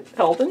we get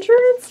health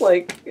insurance?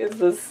 Like,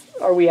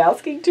 are we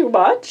asking too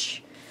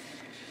much?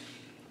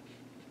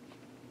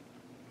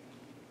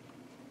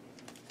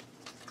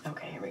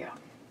 Okay, here we go.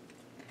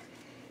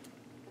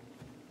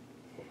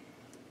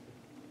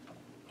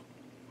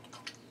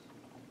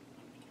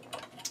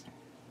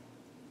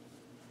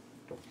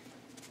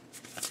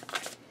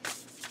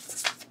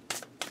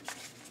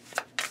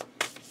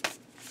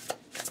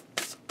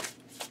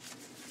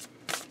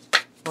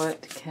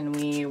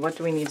 What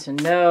do we need to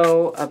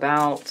know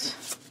about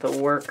the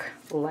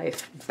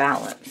work-life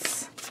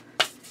balance?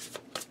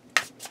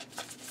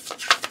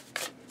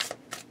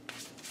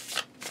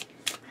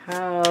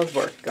 How's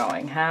work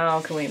going? How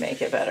can we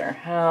make it better?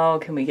 How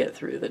can we get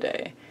through the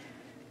day?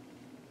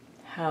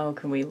 How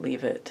can we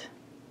leave it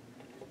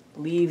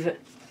in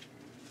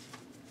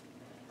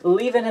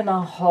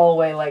the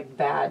hallway like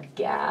bad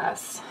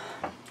gas?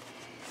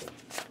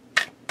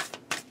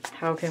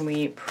 How can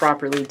we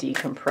properly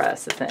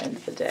decompress at the end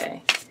of the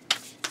day?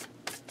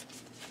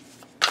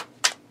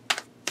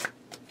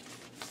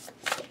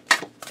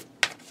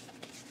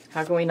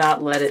 How can we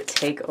not let it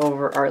take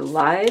over our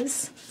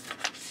lives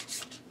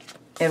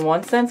in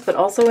one sense, but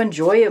also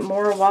enjoy it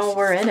more while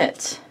we're in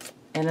it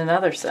in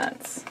another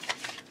sense?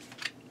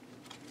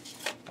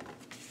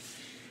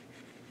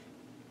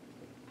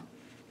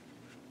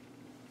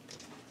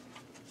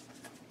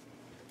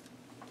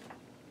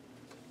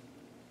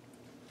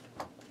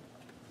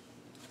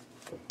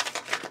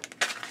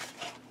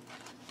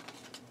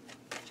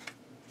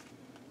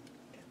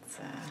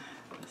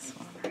 This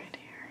one right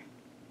here.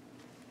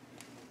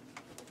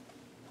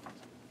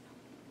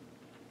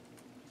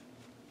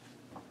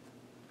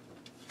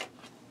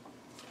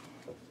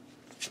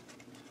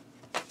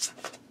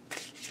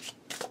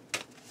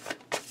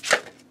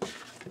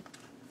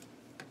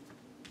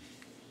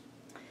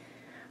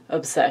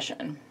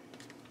 Obsession.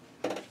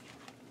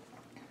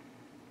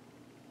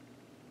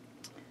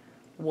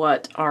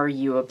 What are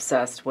you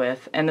obsessed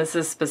with? And this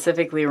is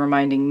specifically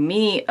reminding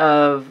me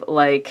of,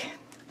 like,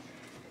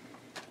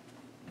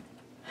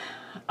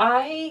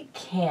 I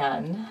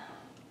can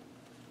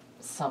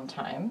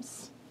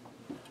sometimes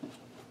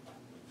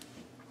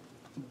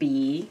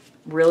be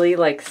really,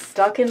 like,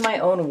 stuck in my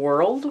own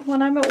world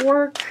when I'm at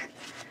work.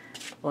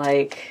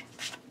 Like,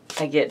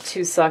 I get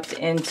too sucked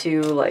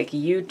into, like,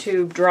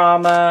 YouTube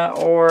drama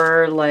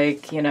or,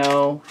 like, you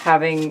know,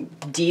 having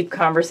deep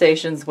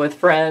conversations with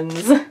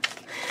friends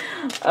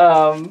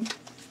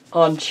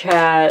on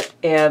chat,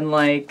 and,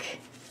 like,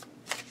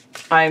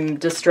 I'm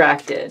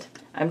distracted.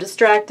 I'm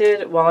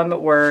distracted while I'm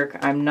at work.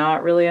 I'm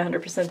not really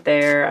 100%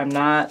 there. I'm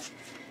not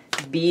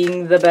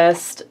being the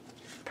best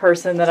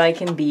person that I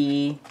can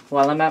be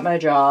while I'm at my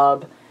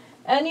job.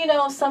 And, you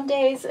know, some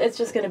days it's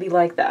just going to be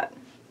like that,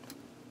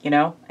 you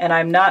know? And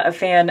I'm not a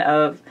fan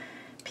of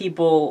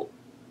people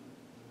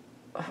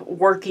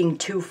working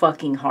too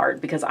fucking hard,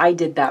 because I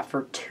did that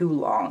for too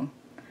long.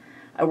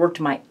 I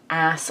worked my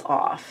ass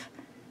off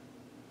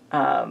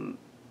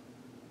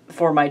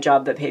for my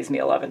job that pays me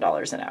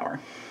 $11 an hour.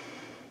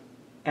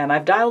 And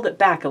I've dialed it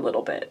back a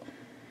little bit,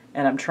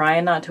 and I'm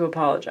trying not to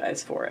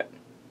apologize for it.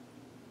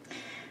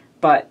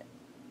 But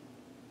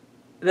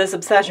this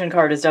obsession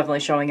card is definitely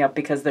showing up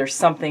because there's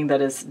something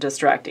that is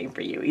distracting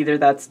for you. Either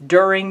that's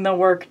during the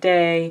work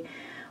day,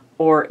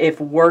 or if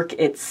work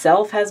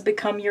itself has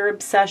become your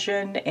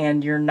obsession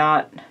and you're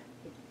not,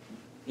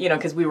 you know,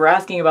 because we were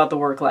asking about the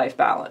work-life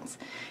balance.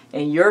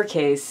 In your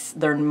case,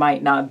 there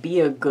might not be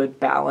a good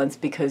balance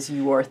because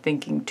you are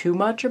thinking too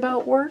much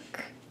about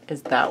work.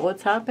 Is that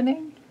what's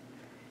happening?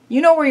 You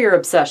know where your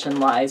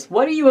obsession lies.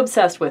 What are you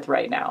obsessed with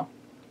right now?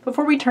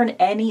 Before we turn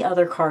any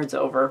other cards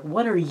over,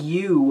 what are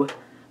you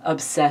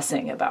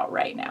obsessing about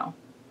right now?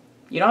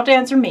 You don't have to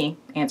answer me.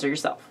 Answer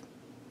yourself.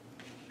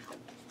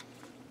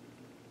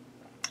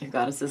 Your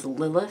goddess is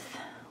Lilith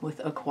with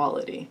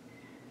equality.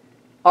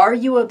 Are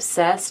you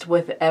obsessed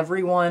with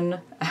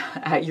everyone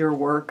at your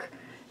work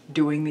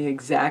doing the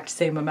exact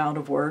same amount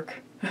of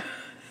work?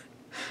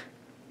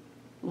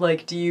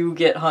 Like, do you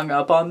get hung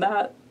up on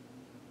that?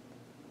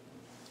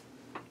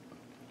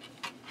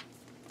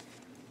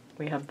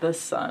 We have the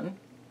Sun.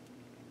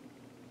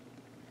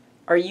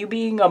 Are you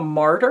being a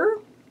martyr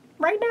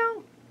right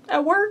now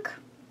at work?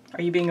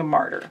 Are you being a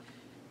martyr?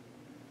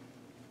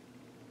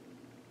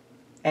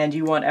 And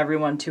you want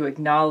everyone to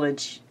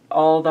acknowledge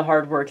all the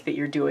hard work that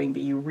you're doing,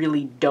 but you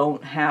really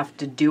don't have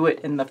to do it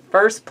in the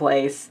first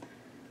place.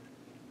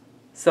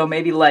 So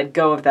maybe let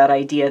go of that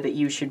idea that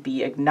you should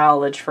be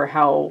acknowledged for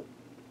how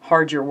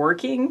hard you're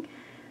working,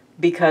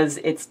 because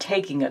it's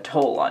taking a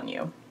toll on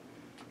you.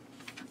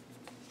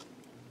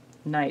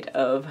 Knight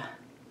of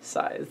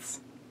Scythes.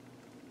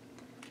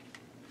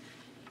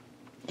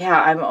 yeah,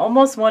 I'm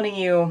almost wanting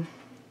you...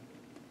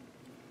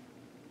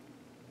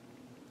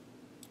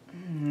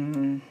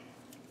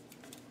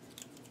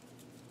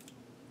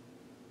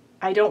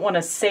 I don't want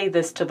to say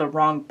this to the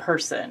wrong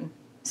person,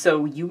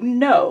 so you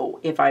know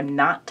if I'm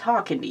not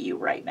talking to you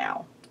right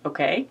now,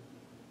 okay?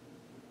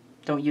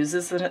 Don't use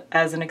this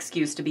as an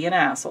excuse to be an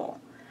asshole.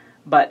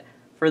 But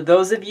for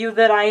those of you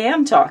that I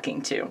am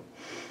talking to,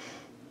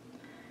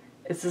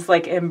 it's just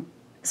like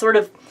sort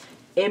of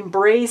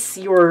embrace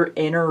your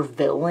inner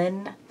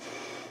villain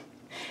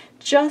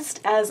just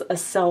as a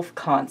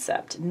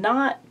self-concept,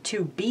 not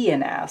to be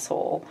an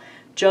asshole,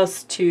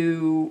 just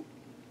to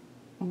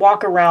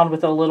walk around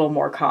with a little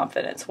more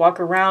confidence, walk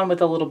around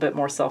with a little bit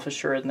more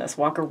self-assuredness,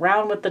 walk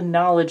around with the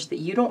knowledge that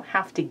you don't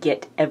have to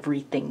get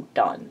everything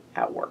done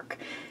at work.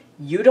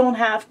 You don't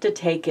have to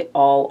take it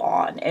all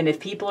on. And if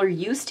people are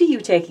used to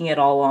you taking it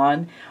all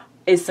on,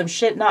 is some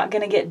shit not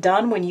going to get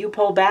done when you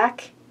pull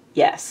back?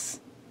 Yes.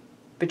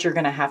 But you're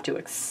going to have to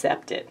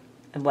accept it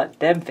and let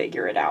them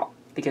figure it out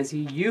because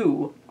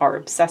you are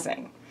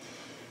obsessing.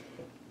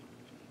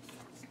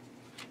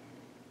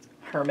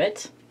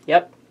 Hermit.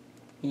 Yep.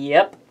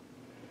 Yep.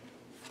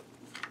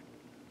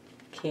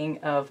 King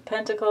of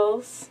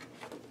Pentacles,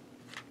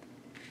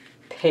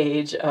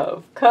 Page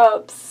of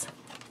Cups,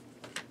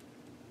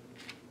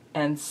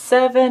 and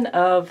Seven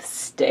of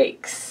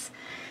Stakes.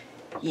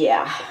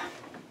 Yeah.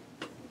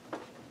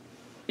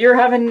 You're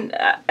having,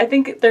 I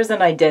think there's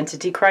an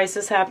identity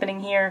crisis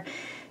happening here.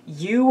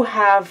 You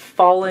have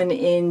fallen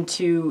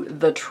into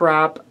the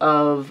trap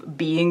of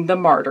being the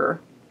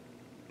martyr,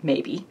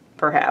 maybe,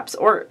 perhaps,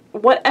 or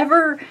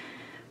whatever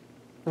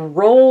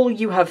role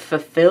you have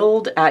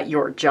fulfilled at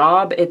your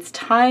job. It's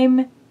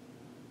time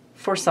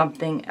for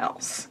something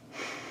else.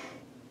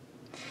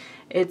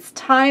 It's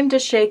time to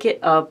shake it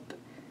up.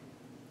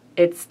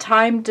 It's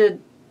time to,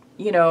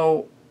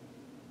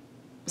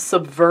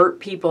 subvert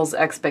people's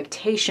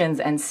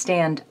expectations and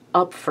stand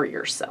up for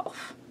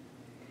yourself.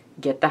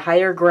 Get the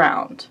higher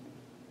ground.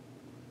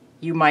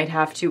 You might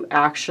have to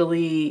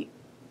actually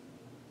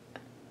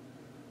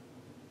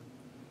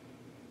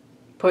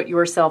put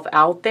yourself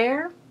out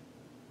there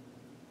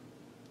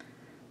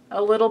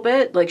a little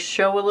bit, like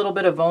show a little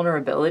bit of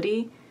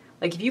vulnerability.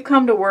 Like if you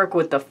come to work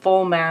with the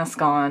full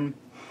mask on,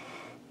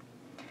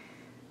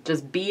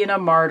 just being a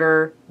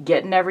martyr,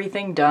 getting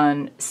everything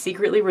done,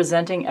 secretly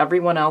resenting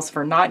everyone else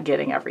for not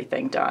getting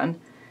everything done,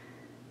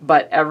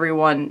 but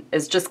everyone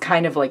is just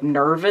kind of like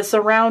nervous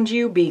around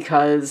you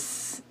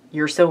because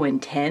you're so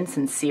intense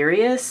and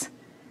serious,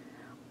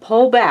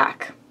 pull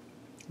back,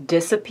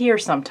 disappear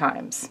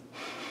sometimes.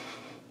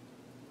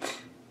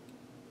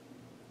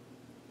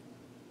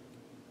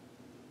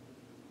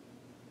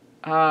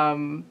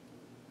 I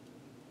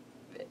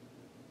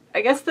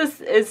guess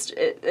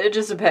it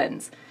just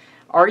depends.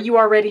 Are you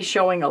already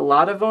showing a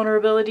lot of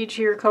vulnerability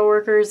to your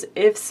coworkers?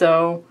 If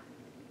so,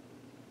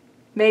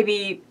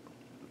 maybe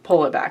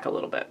pull it back a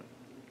little bit.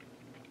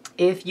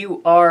 If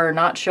you are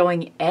not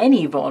showing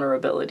any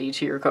vulnerability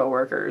to your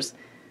coworkers,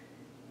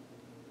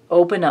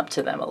 open up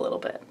to them a little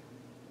bit.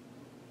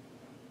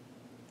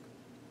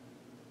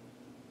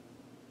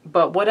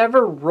 But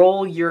whatever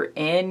role you're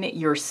in,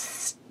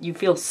 you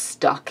feel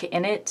stuck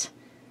in it,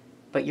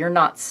 but you're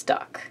not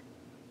stuck.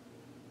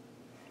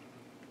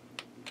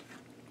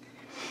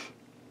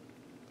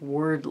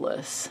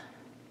 Wordless.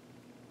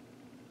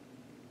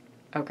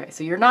 Okay,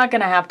 so you're not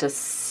going to have to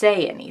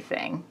say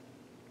anything.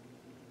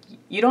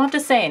 You don't have to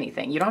say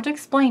anything. You don't have to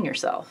explain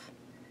yourself.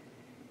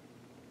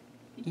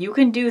 You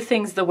can do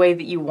things the way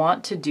that you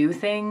want to do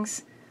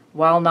things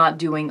while not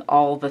doing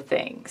all the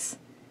things.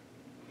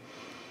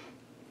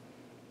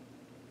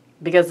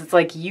 Because it's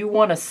like you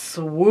want to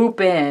swoop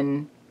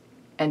in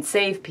and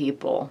save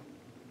people.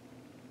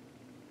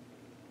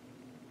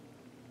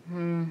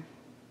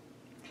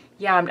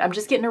 Yeah, I'm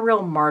just getting a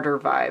real martyr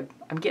vibe.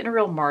 I'm getting a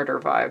real martyr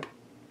vibe.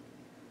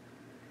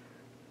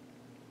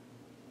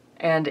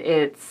 And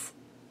it's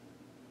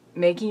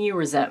making you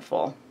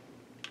resentful.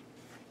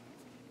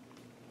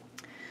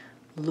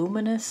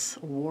 Luminous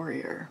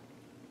Warrior.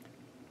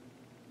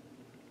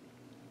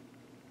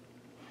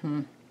 I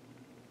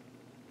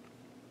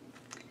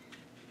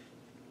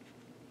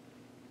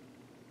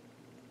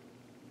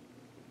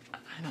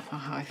don't know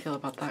how I feel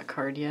about that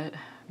card yet.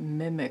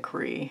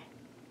 Mimicry.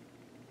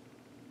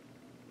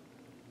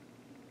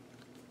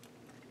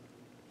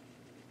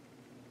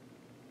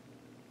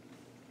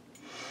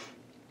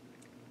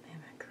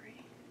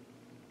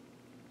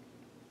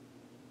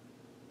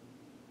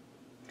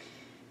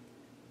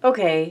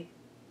 Okay,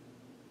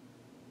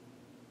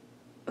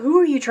 who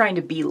are you trying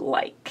to be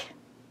like?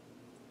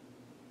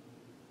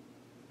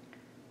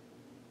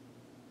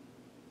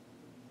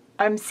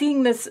 I'm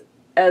seeing this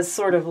as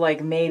sort of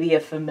like maybe a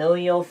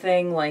familial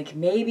thing, like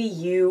maybe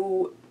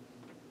you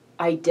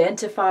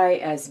identify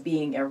as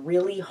being a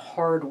really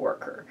hard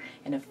worker,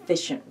 an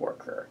efficient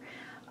worker.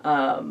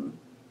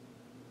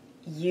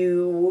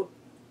 You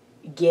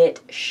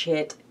get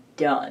shit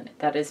done.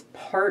 That is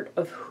part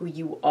of who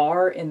you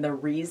are, and the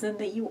reason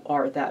that you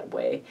are that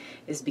way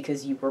is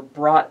because you were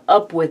brought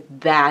up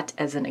with that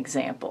as an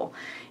example.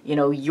 You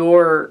know,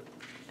 your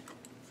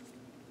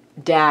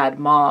dad,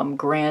 mom,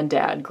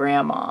 granddad,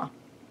 grandma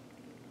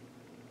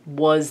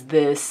was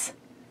this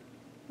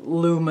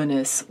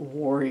luminous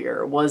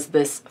warrior, was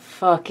this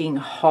fucking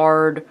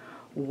hard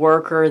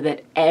worker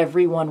that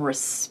everyone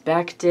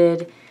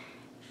respected,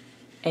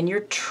 and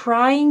you're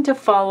trying to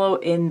follow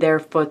in their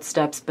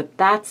footsteps, but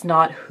that's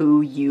not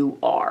who you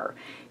are.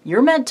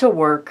 You're meant to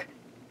work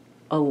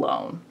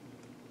alone.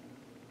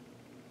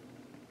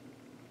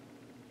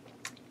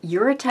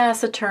 You're a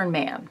taciturn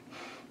man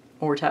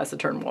or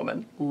taciturn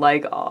woman,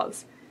 like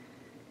Oz.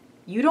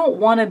 You don't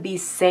want to be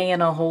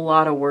saying a whole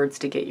lot of words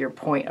to get your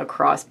point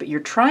across, but you're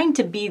trying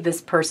to be this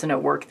person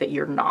at work that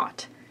you're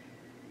not.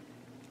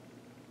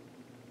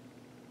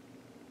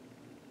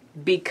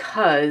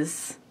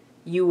 Because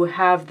you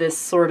have this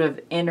sort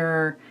of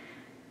inner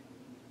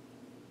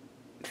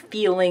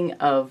feeling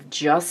of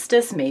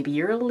justice. Maybe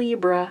you're a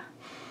Libra.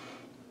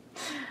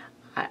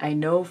 I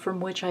know from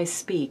which I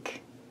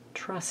speak.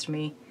 Trust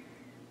me.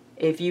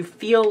 If you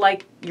feel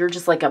like you're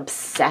just like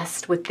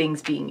obsessed with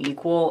things being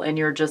equal and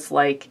you're just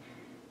like,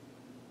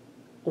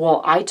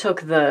 well, I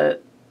took the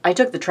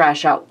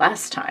trash out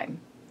last time,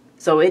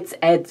 so it's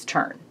Ed's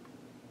turn.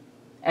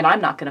 And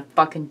I'm not going to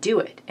fucking do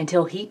it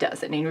until he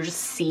does it. And you're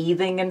just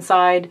seething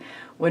inside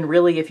when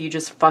really if you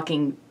just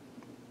fucking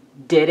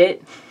did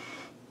it,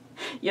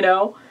 you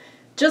know,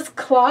 just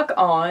clock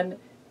on,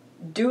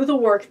 do the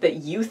work that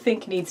you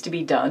think needs to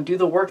be done, do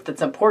the work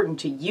that's important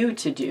to you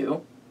to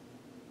do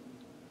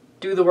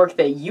the work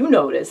that you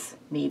notice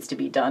needs to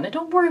be done, and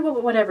don't worry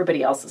about what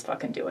everybody else is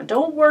fucking doing.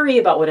 Don't worry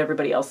about what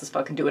everybody else is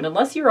fucking doing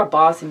unless you're a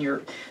boss and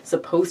you're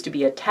supposed to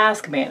be a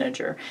task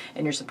manager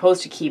and you're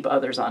supposed to keep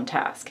others on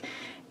task.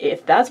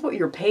 If that's what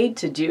you're paid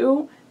to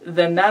do,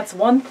 then that's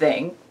one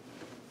thing.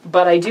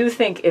 But I do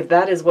think if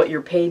that is what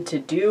you're paid to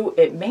do,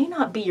 it may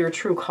not be your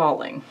true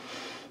calling.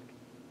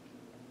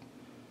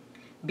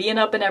 Being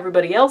up in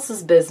everybody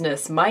else's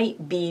business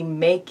might be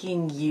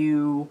making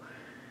you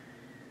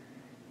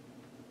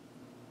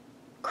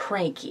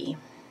cranky.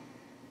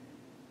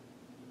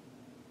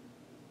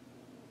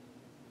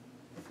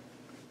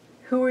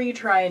 Who are you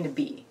trying to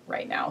be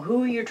right now?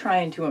 Who are you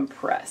trying to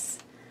impress?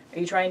 Are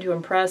you trying to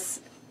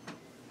impress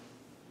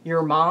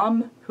your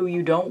mom, who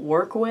you don't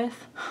work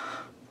with?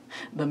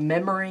 The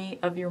memory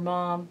of your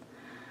mom?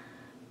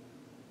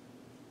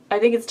 I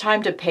think it's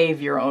time to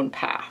pave your own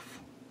path.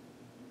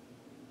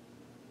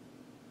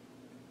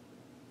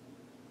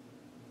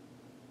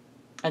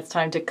 It's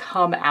time to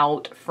come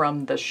out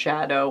from the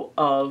shadow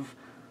of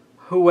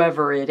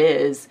whoever it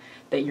is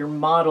that you're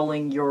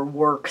modeling your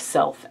work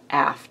self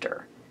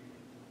after.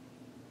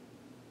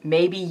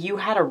 Maybe you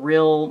had a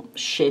real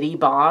shitty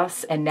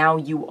boss and now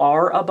you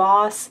are a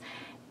boss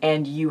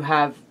and you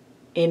have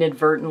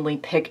inadvertently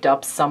picked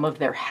up some of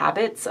their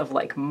habits of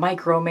like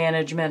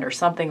micromanagement or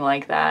something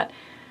like that.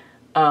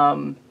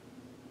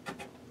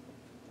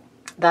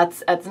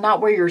 That's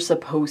not where you're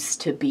supposed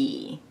to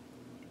be.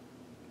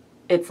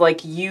 It's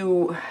like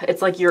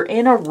you're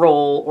in a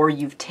role, or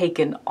you've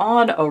taken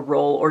on a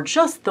role, or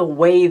just the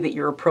way that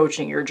you're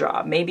approaching your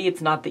job. Maybe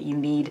it's not that you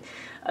need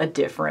a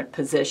different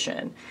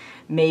position.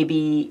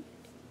 Maybe,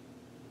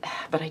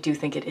 but I do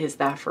think it is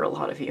that for a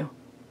lot of you.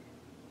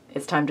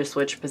 It's time to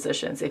switch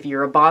positions. If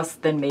you're a boss,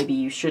 then maybe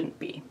you shouldn't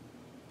be.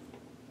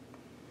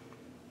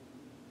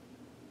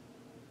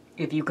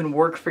 If you can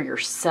work for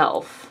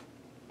yourself,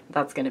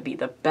 that's going to be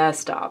the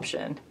best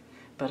option.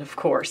 But of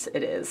course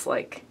it is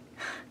like,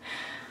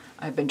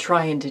 I've been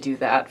trying to do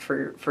that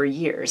for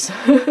years.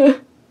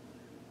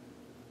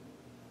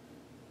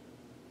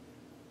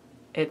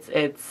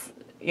 It's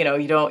you know,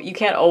 you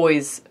can't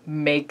always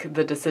make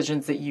the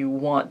decisions that you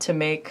want to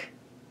make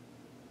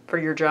for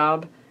your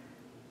job,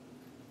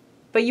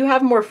 but you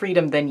have more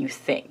freedom than you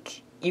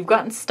think. You've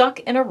gotten stuck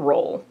in a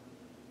role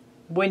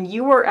when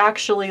you were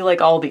actually like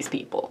all these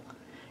people.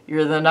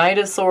 You're the Knight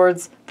of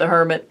Swords, the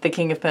Hermit, the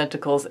King of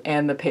Pentacles,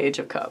 and the Page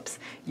of Cups.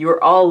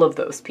 You're all of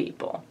those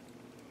people.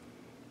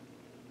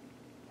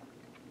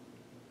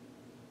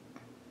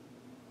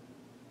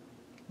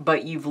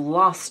 But you've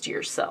lost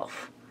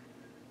yourself.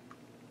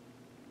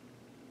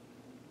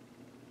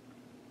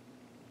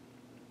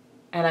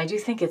 And I do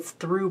think it's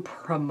through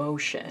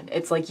promotion.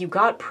 It's like you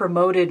got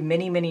promoted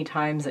many, many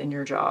times in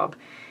your job.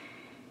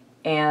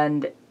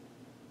 And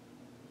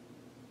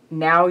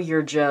now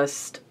you're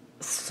just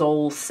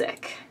soul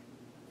sick.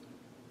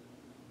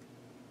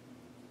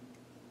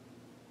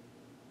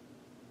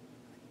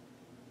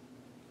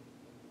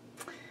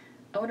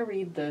 I want to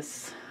read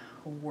this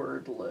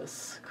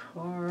wordless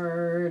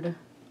card.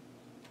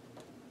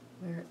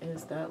 Where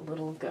is that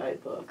little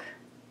guidebook?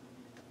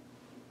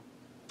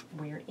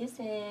 Where is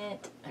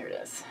it? There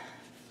it is.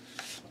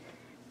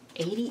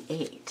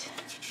 88.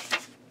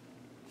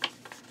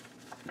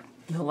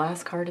 The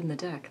last card in the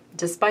deck.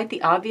 Despite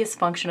the obvious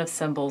function of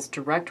symbols,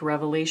 direct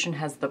revelation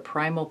has the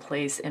primal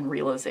place in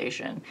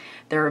realization.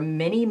 There are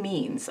many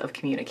means of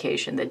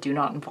communication that do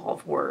not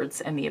involve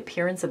words, and the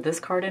appearance of this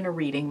card in a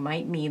reading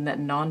might mean that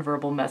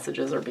nonverbal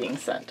messages are being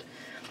sent.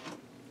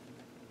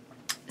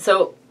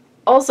 So,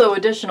 also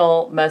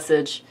additional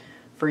message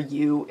for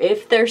you,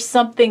 if there's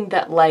something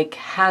that like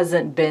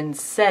hasn't been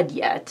said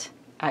yet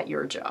at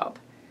your job,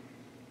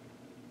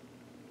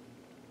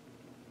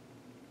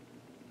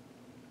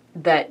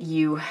 that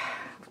you,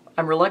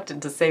 I'm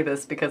reluctant to say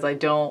this because I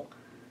don't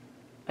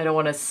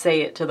want to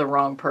say it to the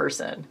wrong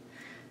person.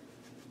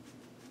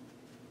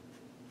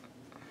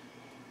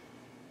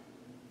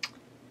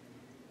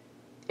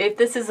 If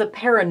this is a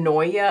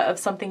paranoia of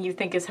something you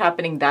think is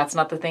happening, that's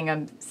not the thing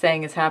I'm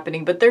saying is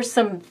happening, but there's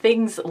some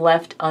things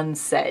left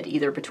unsaid,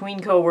 either between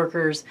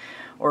coworkers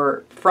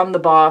or from the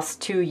boss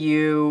to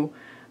you,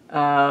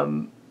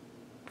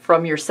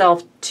 from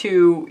yourself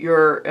to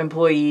your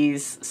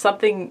employees,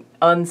 something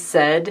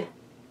unsaid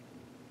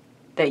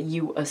that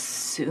you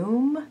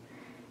assume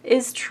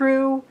is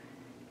true.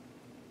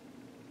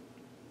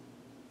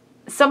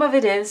 Some of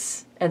it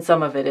is, and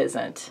some of it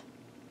isn't.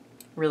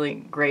 Really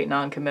great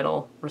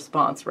non-committal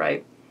response,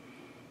 right?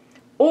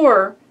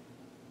 Or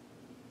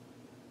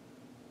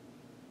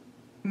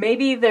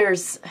maybe if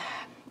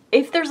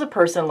there's a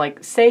person,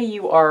 like, say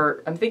you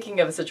are, I'm thinking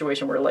of a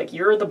situation where, like,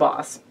 you're the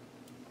boss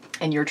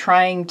and you're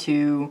trying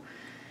to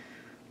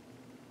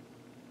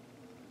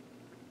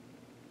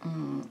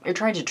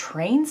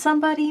train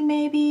somebody,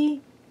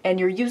 maybe, and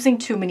you're using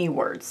too many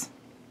words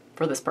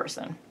for this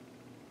person,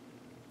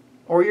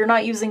 or you're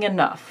not using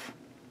enough.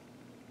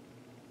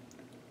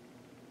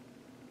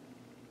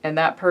 And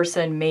that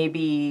person,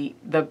 maybe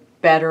the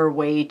better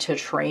way to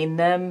train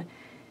them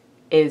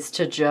is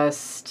to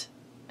just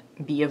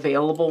be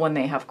available when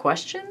they have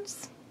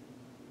questions.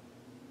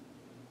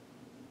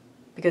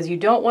 Because you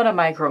don't want to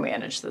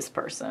micromanage this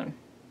person.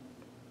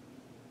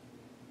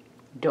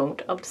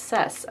 Don't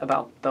obsess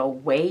about the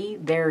way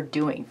they're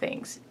doing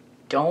things.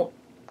 Don't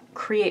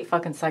create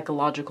fucking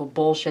psychological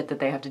bullshit that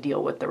they have to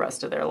deal with the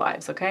rest of their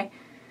lives, okay?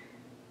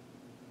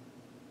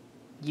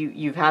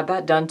 You've had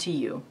that done to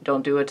you.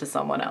 Don't do it to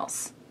someone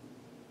else.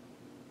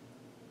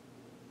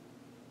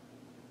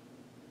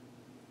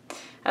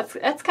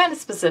 That's kind of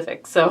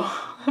specific, so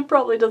it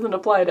probably doesn't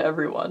apply to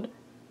everyone.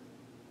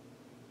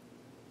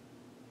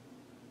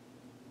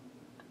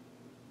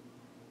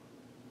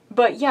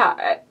 But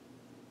yeah,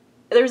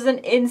 there's an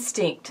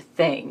instinct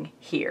thing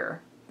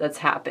here that's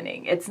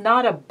happening. It's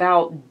not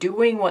about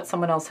doing what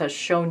someone else has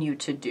shown you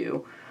to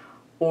do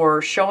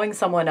or showing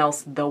someone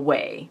else the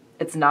way.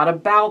 It's not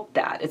about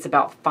that. It's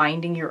about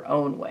finding your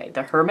own way.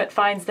 The hermit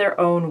finds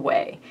their own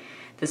way.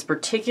 This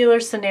particular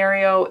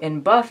scenario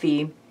in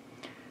Buffy,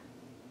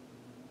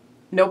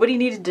 nobody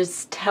needed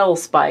to tell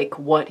Spike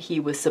what he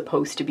was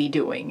supposed to be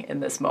doing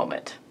in this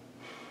moment.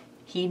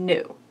 He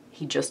knew.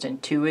 He just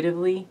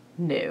intuitively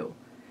knew.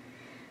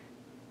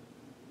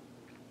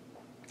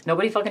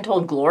 Nobody fucking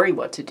told Glory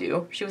what to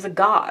do. She was a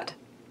god.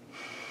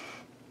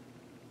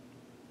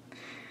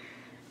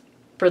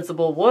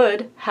 Principal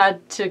Wood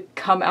had to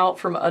come out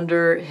from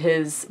under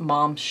his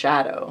mom's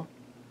shadow.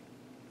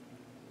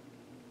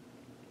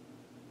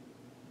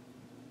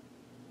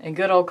 And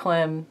good old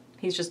Clem,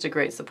 he's just a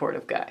great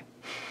supportive guy.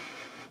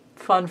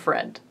 Fun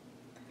friend.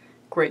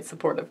 Great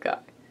supportive guy.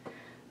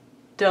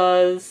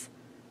 Does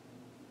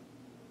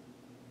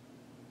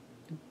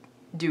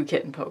do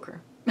kitten poker.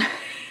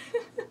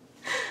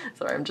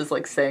 Sorry, I'm just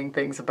like saying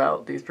things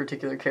about these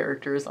particular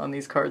characters on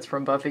these cards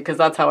from Buffy because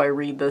that's how I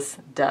read this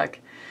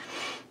deck.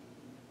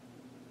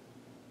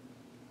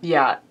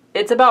 Yeah,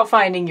 it's about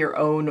finding your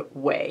own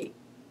way.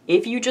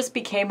 If you just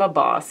became a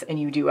boss and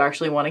you do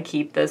actually want to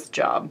keep this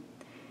job,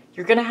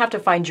 you're going to have to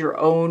find your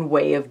own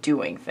way of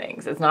doing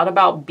things. It's not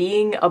about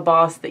being a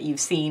boss that you've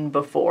seen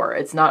before.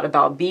 It's not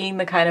about being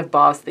the kind of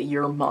boss that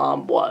your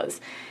mom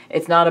was.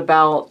 It's not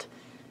about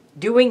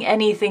doing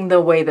anything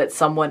the way that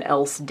someone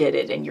else did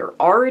it, and you're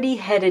already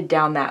headed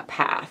down that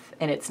path,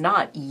 and it's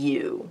not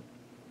you.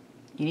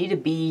 You need to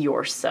be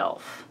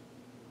yourself.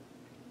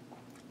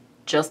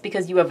 Just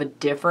because you have a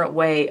different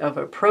way of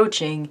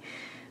approaching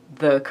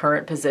the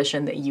current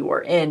position that you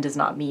are in does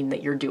not mean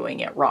that you're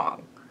doing it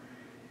wrong.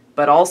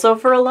 But also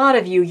for a lot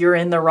of you, you're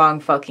in the wrong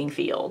fucking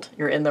field.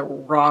 You're in the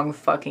wrong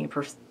fucking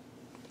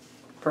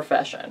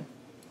profession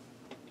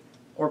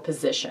or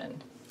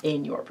position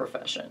in your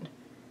profession.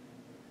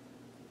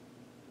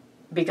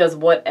 Because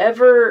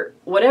whatever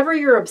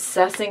you're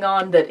obsessing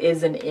on that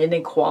is an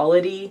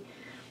inequality,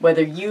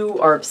 whether you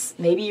are,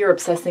 maybe you're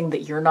obsessing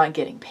that you're not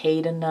getting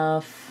paid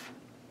enough,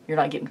 you're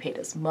not getting paid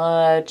as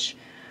much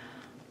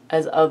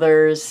as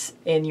others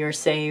in your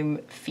same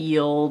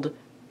field,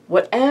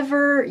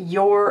 whatever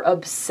you're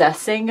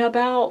obsessing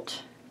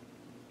about,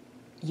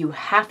 you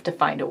have to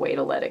find a way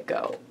to let it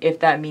go. If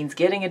that means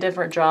getting a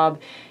different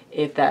job,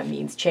 if that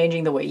means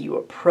changing the way you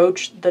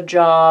approach the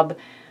job,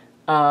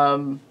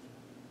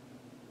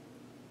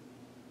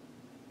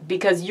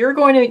 because you're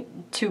going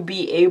to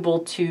be able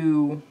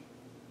to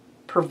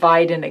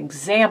provide an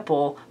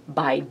example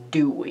by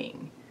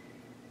doing.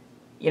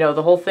 You know,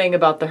 the whole thing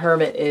about the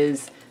hermit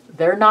is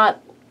they're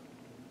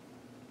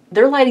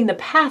lighting the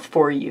path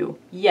for you,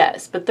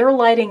 yes, but they're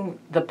lighting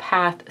the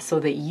path so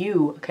that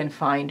you can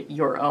find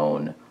your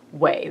own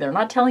way. They're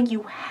not telling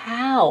you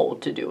how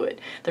to do it.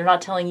 They're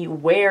not telling you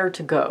where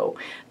to go.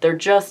 They're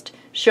just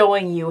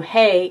showing you,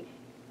 hey,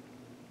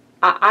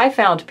 I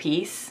found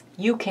peace.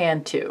 You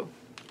can too.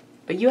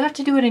 But you have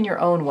to do it in your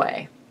own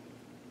way.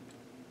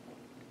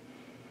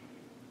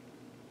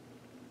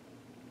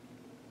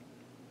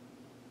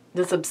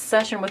 This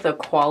obsession with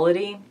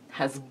equality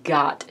has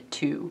got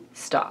to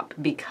stop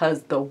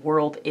because the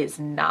world is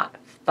not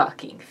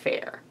fucking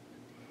fair.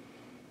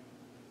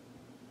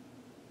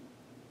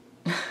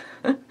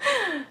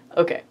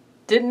 Okay,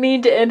 didn't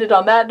mean to end it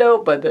on that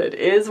note, but that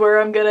is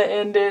where I'm gonna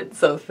end it,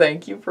 so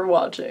thank you for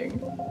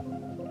watching.